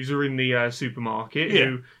wheelchair user in the supermarket Yeah.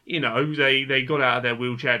 who, they got out of their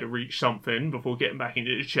wheelchair to reach something before getting back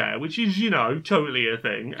into the chair, which is, totally a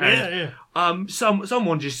thing. And, Yeah.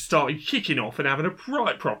 someone just started kicking off and having a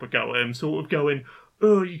right proper go at him, sort of going,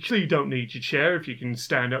 "Oh, you clearly don't need your chair if you can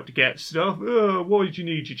stand up to get stuff. Oh, why do you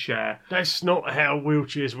need your chair?" That's not how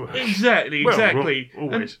wheelchairs work. Exactly. Well, And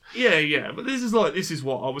always. yeah. But this is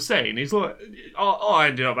what I was saying. It's like I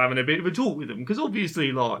ended up having a bit of a talk with them because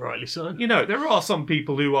obviously, like, Rightly so. there are some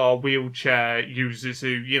people who are wheelchair users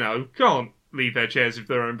who can't leave their chairs of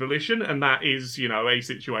their own volition, and that is a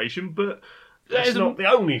situation. But That's there's not the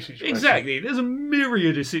only situation. Exactly. There's a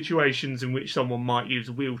myriad of situations in which someone might use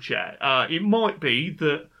a wheelchair. It might be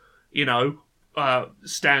that,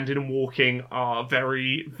 standing and walking are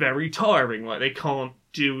very, very tiring. Like, they can't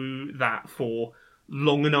do that for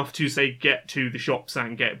long enough to, say, get to the shops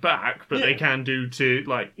and get back, but they can do to,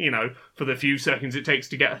 like, for the few seconds it takes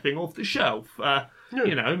to get a thing off the shelf.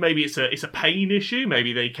 Maybe it's a pain issue.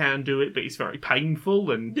 Maybe they can do it, but it's very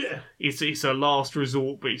painful, and it's a last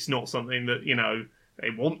resort, but it's not something that they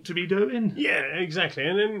want to be doing. Yeah, exactly.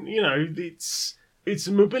 And then it's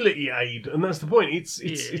a mobility aid, and that's the point.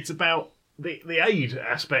 It's about the aid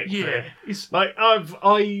aspect. Yeah, there. it's Like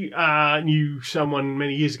I knew someone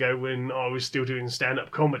many years ago when I was still doing stand-up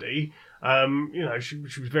comedy, She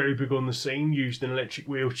was very big on the scene, used an electric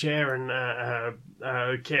wheelchair, and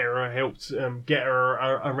her carer helped get her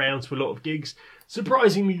around to a lot of gigs.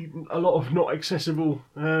 Surprisingly, a lot of not accessible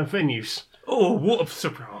venues. Oh, what a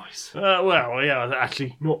surprise!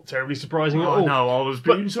 Actually, not terribly surprising at all. No, I was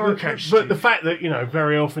being sarcastic. But the fact that,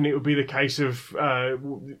 very often it would be the case of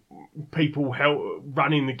people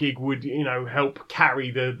running the gig would, help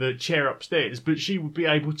carry the chair upstairs, but she would be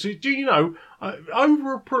able to,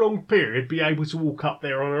 over a prolonged period, be able to walk up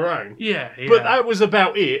there on her own. Yeah. But that was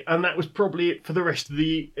about it, and that was probably it for the rest of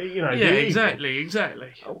the, the exactly.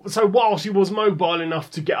 So while she was mobile enough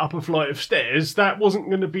to get up a flight of stairs, that wasn't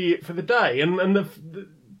going to be it for the day. And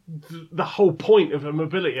the whole point of a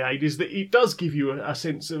mobility aid is that it does give you a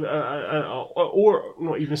sense of, or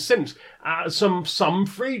not even a sense, some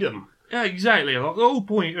freedom. Yeah, exactly. Like, the whole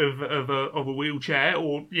point of a wheelchair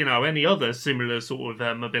or any other similar sort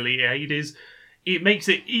of mobility aid is it makes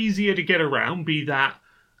it easier to get around. Be that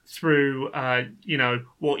through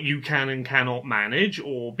what you can and cannot manage,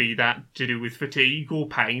 or be that to do with fatigue or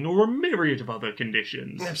pain or a myriad of other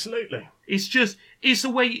conditions. Absolutely. It's a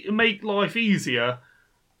way to make life easier.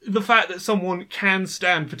 The fact that someone can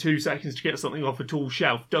stand for 2 seconds to get something off a tall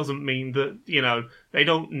shelf doesn't mean that, they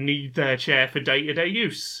don't need their chair for day-to-day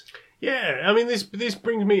use. Yeah, I mean, this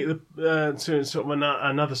brings me to sort of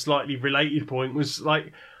another slightly related point. Was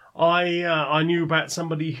like, I knew about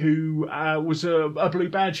somebody who was a blue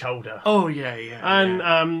badge holder. Oh yeah.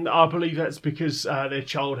 And I believe that's because their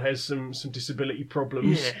child has some disability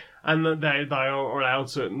problems. Yeah. And that they are allowed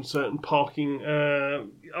certain parking.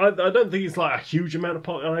 I don't think it's like a huge amount of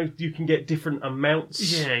parking. I know you can get different amounts.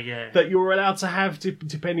 Yeah. That you're allowed to have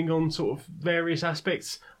depending on sort of various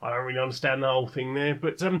aspects. I don't really understand the whole thing there,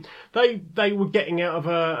 but they were getting out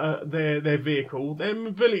of their vehicle, their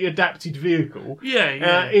mobility adapted vehicle.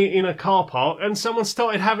 Yeah. In a car park, and someone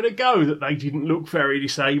started having a go that they didn't look very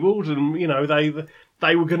disabled, and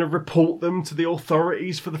they were going to report them to the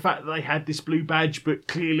authorities for the fact that they had this blue badge, but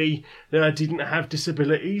clearly didn't have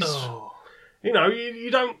disabilities. Oh.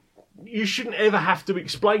 You shouldn't ever have to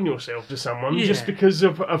explain yourself to someone just because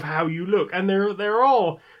of how you look. And there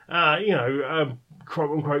are,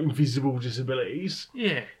 quote unquote invisible disabilities.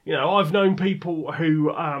 Yeah. I've known people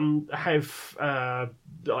who have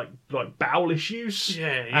like bowel issues.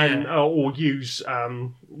 And or use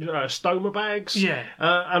stoma bags. Yeah.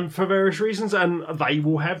 And for various reasons, and they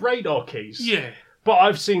will have radar keys. Yeah. But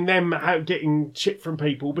I've seen them getting shit from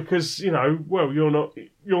people because, you're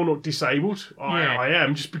not disabled. I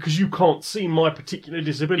am. Just because you can't see my particular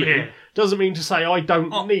disability doesn't mean to say I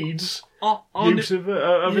don't need use of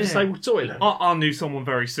a disabled toilet. I knew someone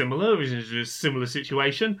very similar, who was in a similar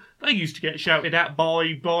situation. They used to get shouted at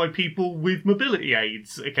by people with mobility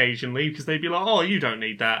aids occasionally because they'd be like, "Oh, you don't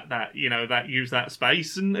need that use that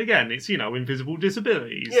space." And again, it's invisible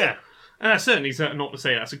disabilities. Yeah. And that's certainly not to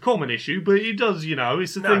say that's a common issue, but it does,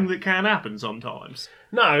 it's a thing that can happen sometimes.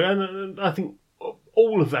 No, and I think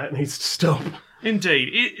all of that needs to stop.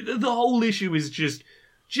 Indeed. The whole issue is just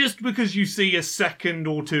because you see a second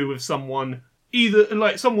or two of someone, either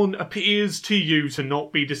like someone appears to you to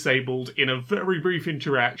not be disabled in a very brief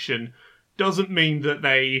interaction, doesn't mean that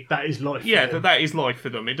that is life. Yeah, that is life for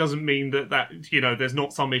them. It doesn't mean that there's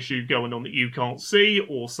not some issue going on that you can't see,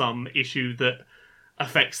 or some issue that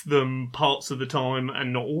affects them parts of the time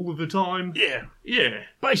and not all of the time. Yeah.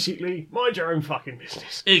 Basically, mind your own fucking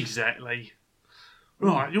business. Exactly.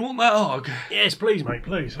 Right, you want that hug? Yes, please, mate,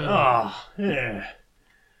 please. Yeah.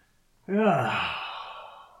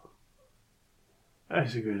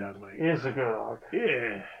 That's a good hug, mate. It's a good hug.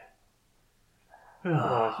 Yeah.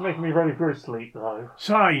 It's making me ready for a sleep, though.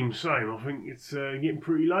 Same. I think it's getting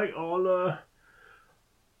pretty late. I'll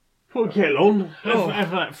put a kettle on.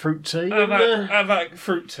 Have that fruit tea. Have that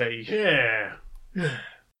fruit tea. Yeah.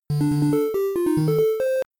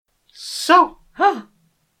 So,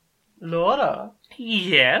 Laura,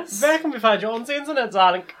 Yes? where can we find you on the internet,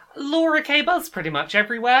 darling? Laura K. Buzz pretty much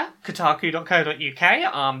everywhere. Kotaku.co.uk.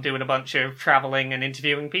 I'm doing a bunch of travelling and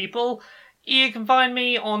interviewing people. You can find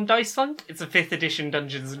me on Dice Funk. It's a 5th edition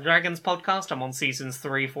Dungeons & Dragons podcast. I'm on seasons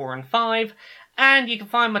 3, 4 and 5. And you can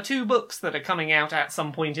find my 2 books that are coming out at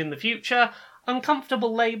some point in the future.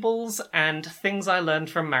 Uncomfortable Labels and Things I Learned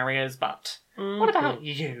from Mario's Butt. What about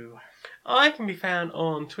you? I can be found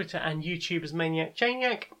on Twitter and YouTube as Maniac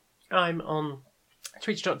Janiac. I'm on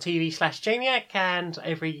twitch.tv/Janiac, and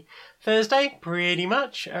every Thursday, pretty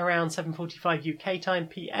much, around 7:45 UK time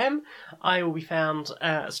PM, I will be found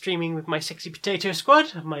streaming with my Sexy Potato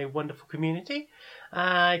Squad of my wonderful community.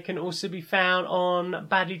 I can also be found on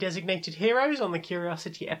Badly Designated Heroes on the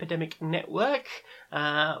Curiosity Epidemic Network,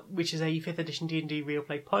 which is a 5th edition D&D real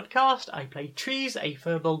play podcast. I play Trees, a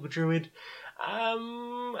Furbolg druid,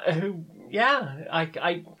 who,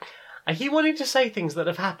 I keep wanting to say things that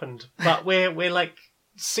have happened, but we're like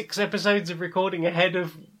 6 episodes of recording ahead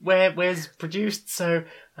of where's produced, so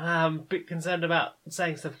I'm a bit concerned about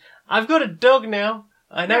saying stuff. I've got a dog now.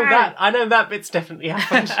 I know that bit's definitely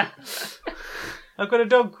happened. I've got a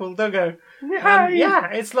dog called Doggo.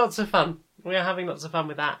 It's lots of fun. We are having lots of fun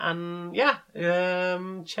with that, and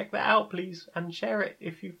check that out, please, and share it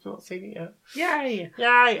if you've not seen it yet.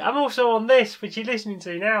 Yay! I'm also on this, which you're listening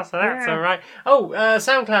to now, so that's all right.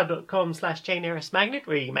 SoundCloud.com/JaneRSMagnet,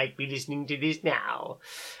 where you might be listening to this now.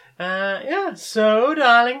 So,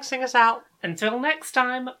 darling, sing us out. Until next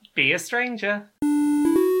time, be a stranger.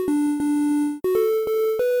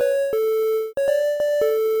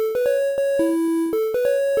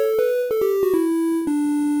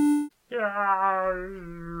 Yeah.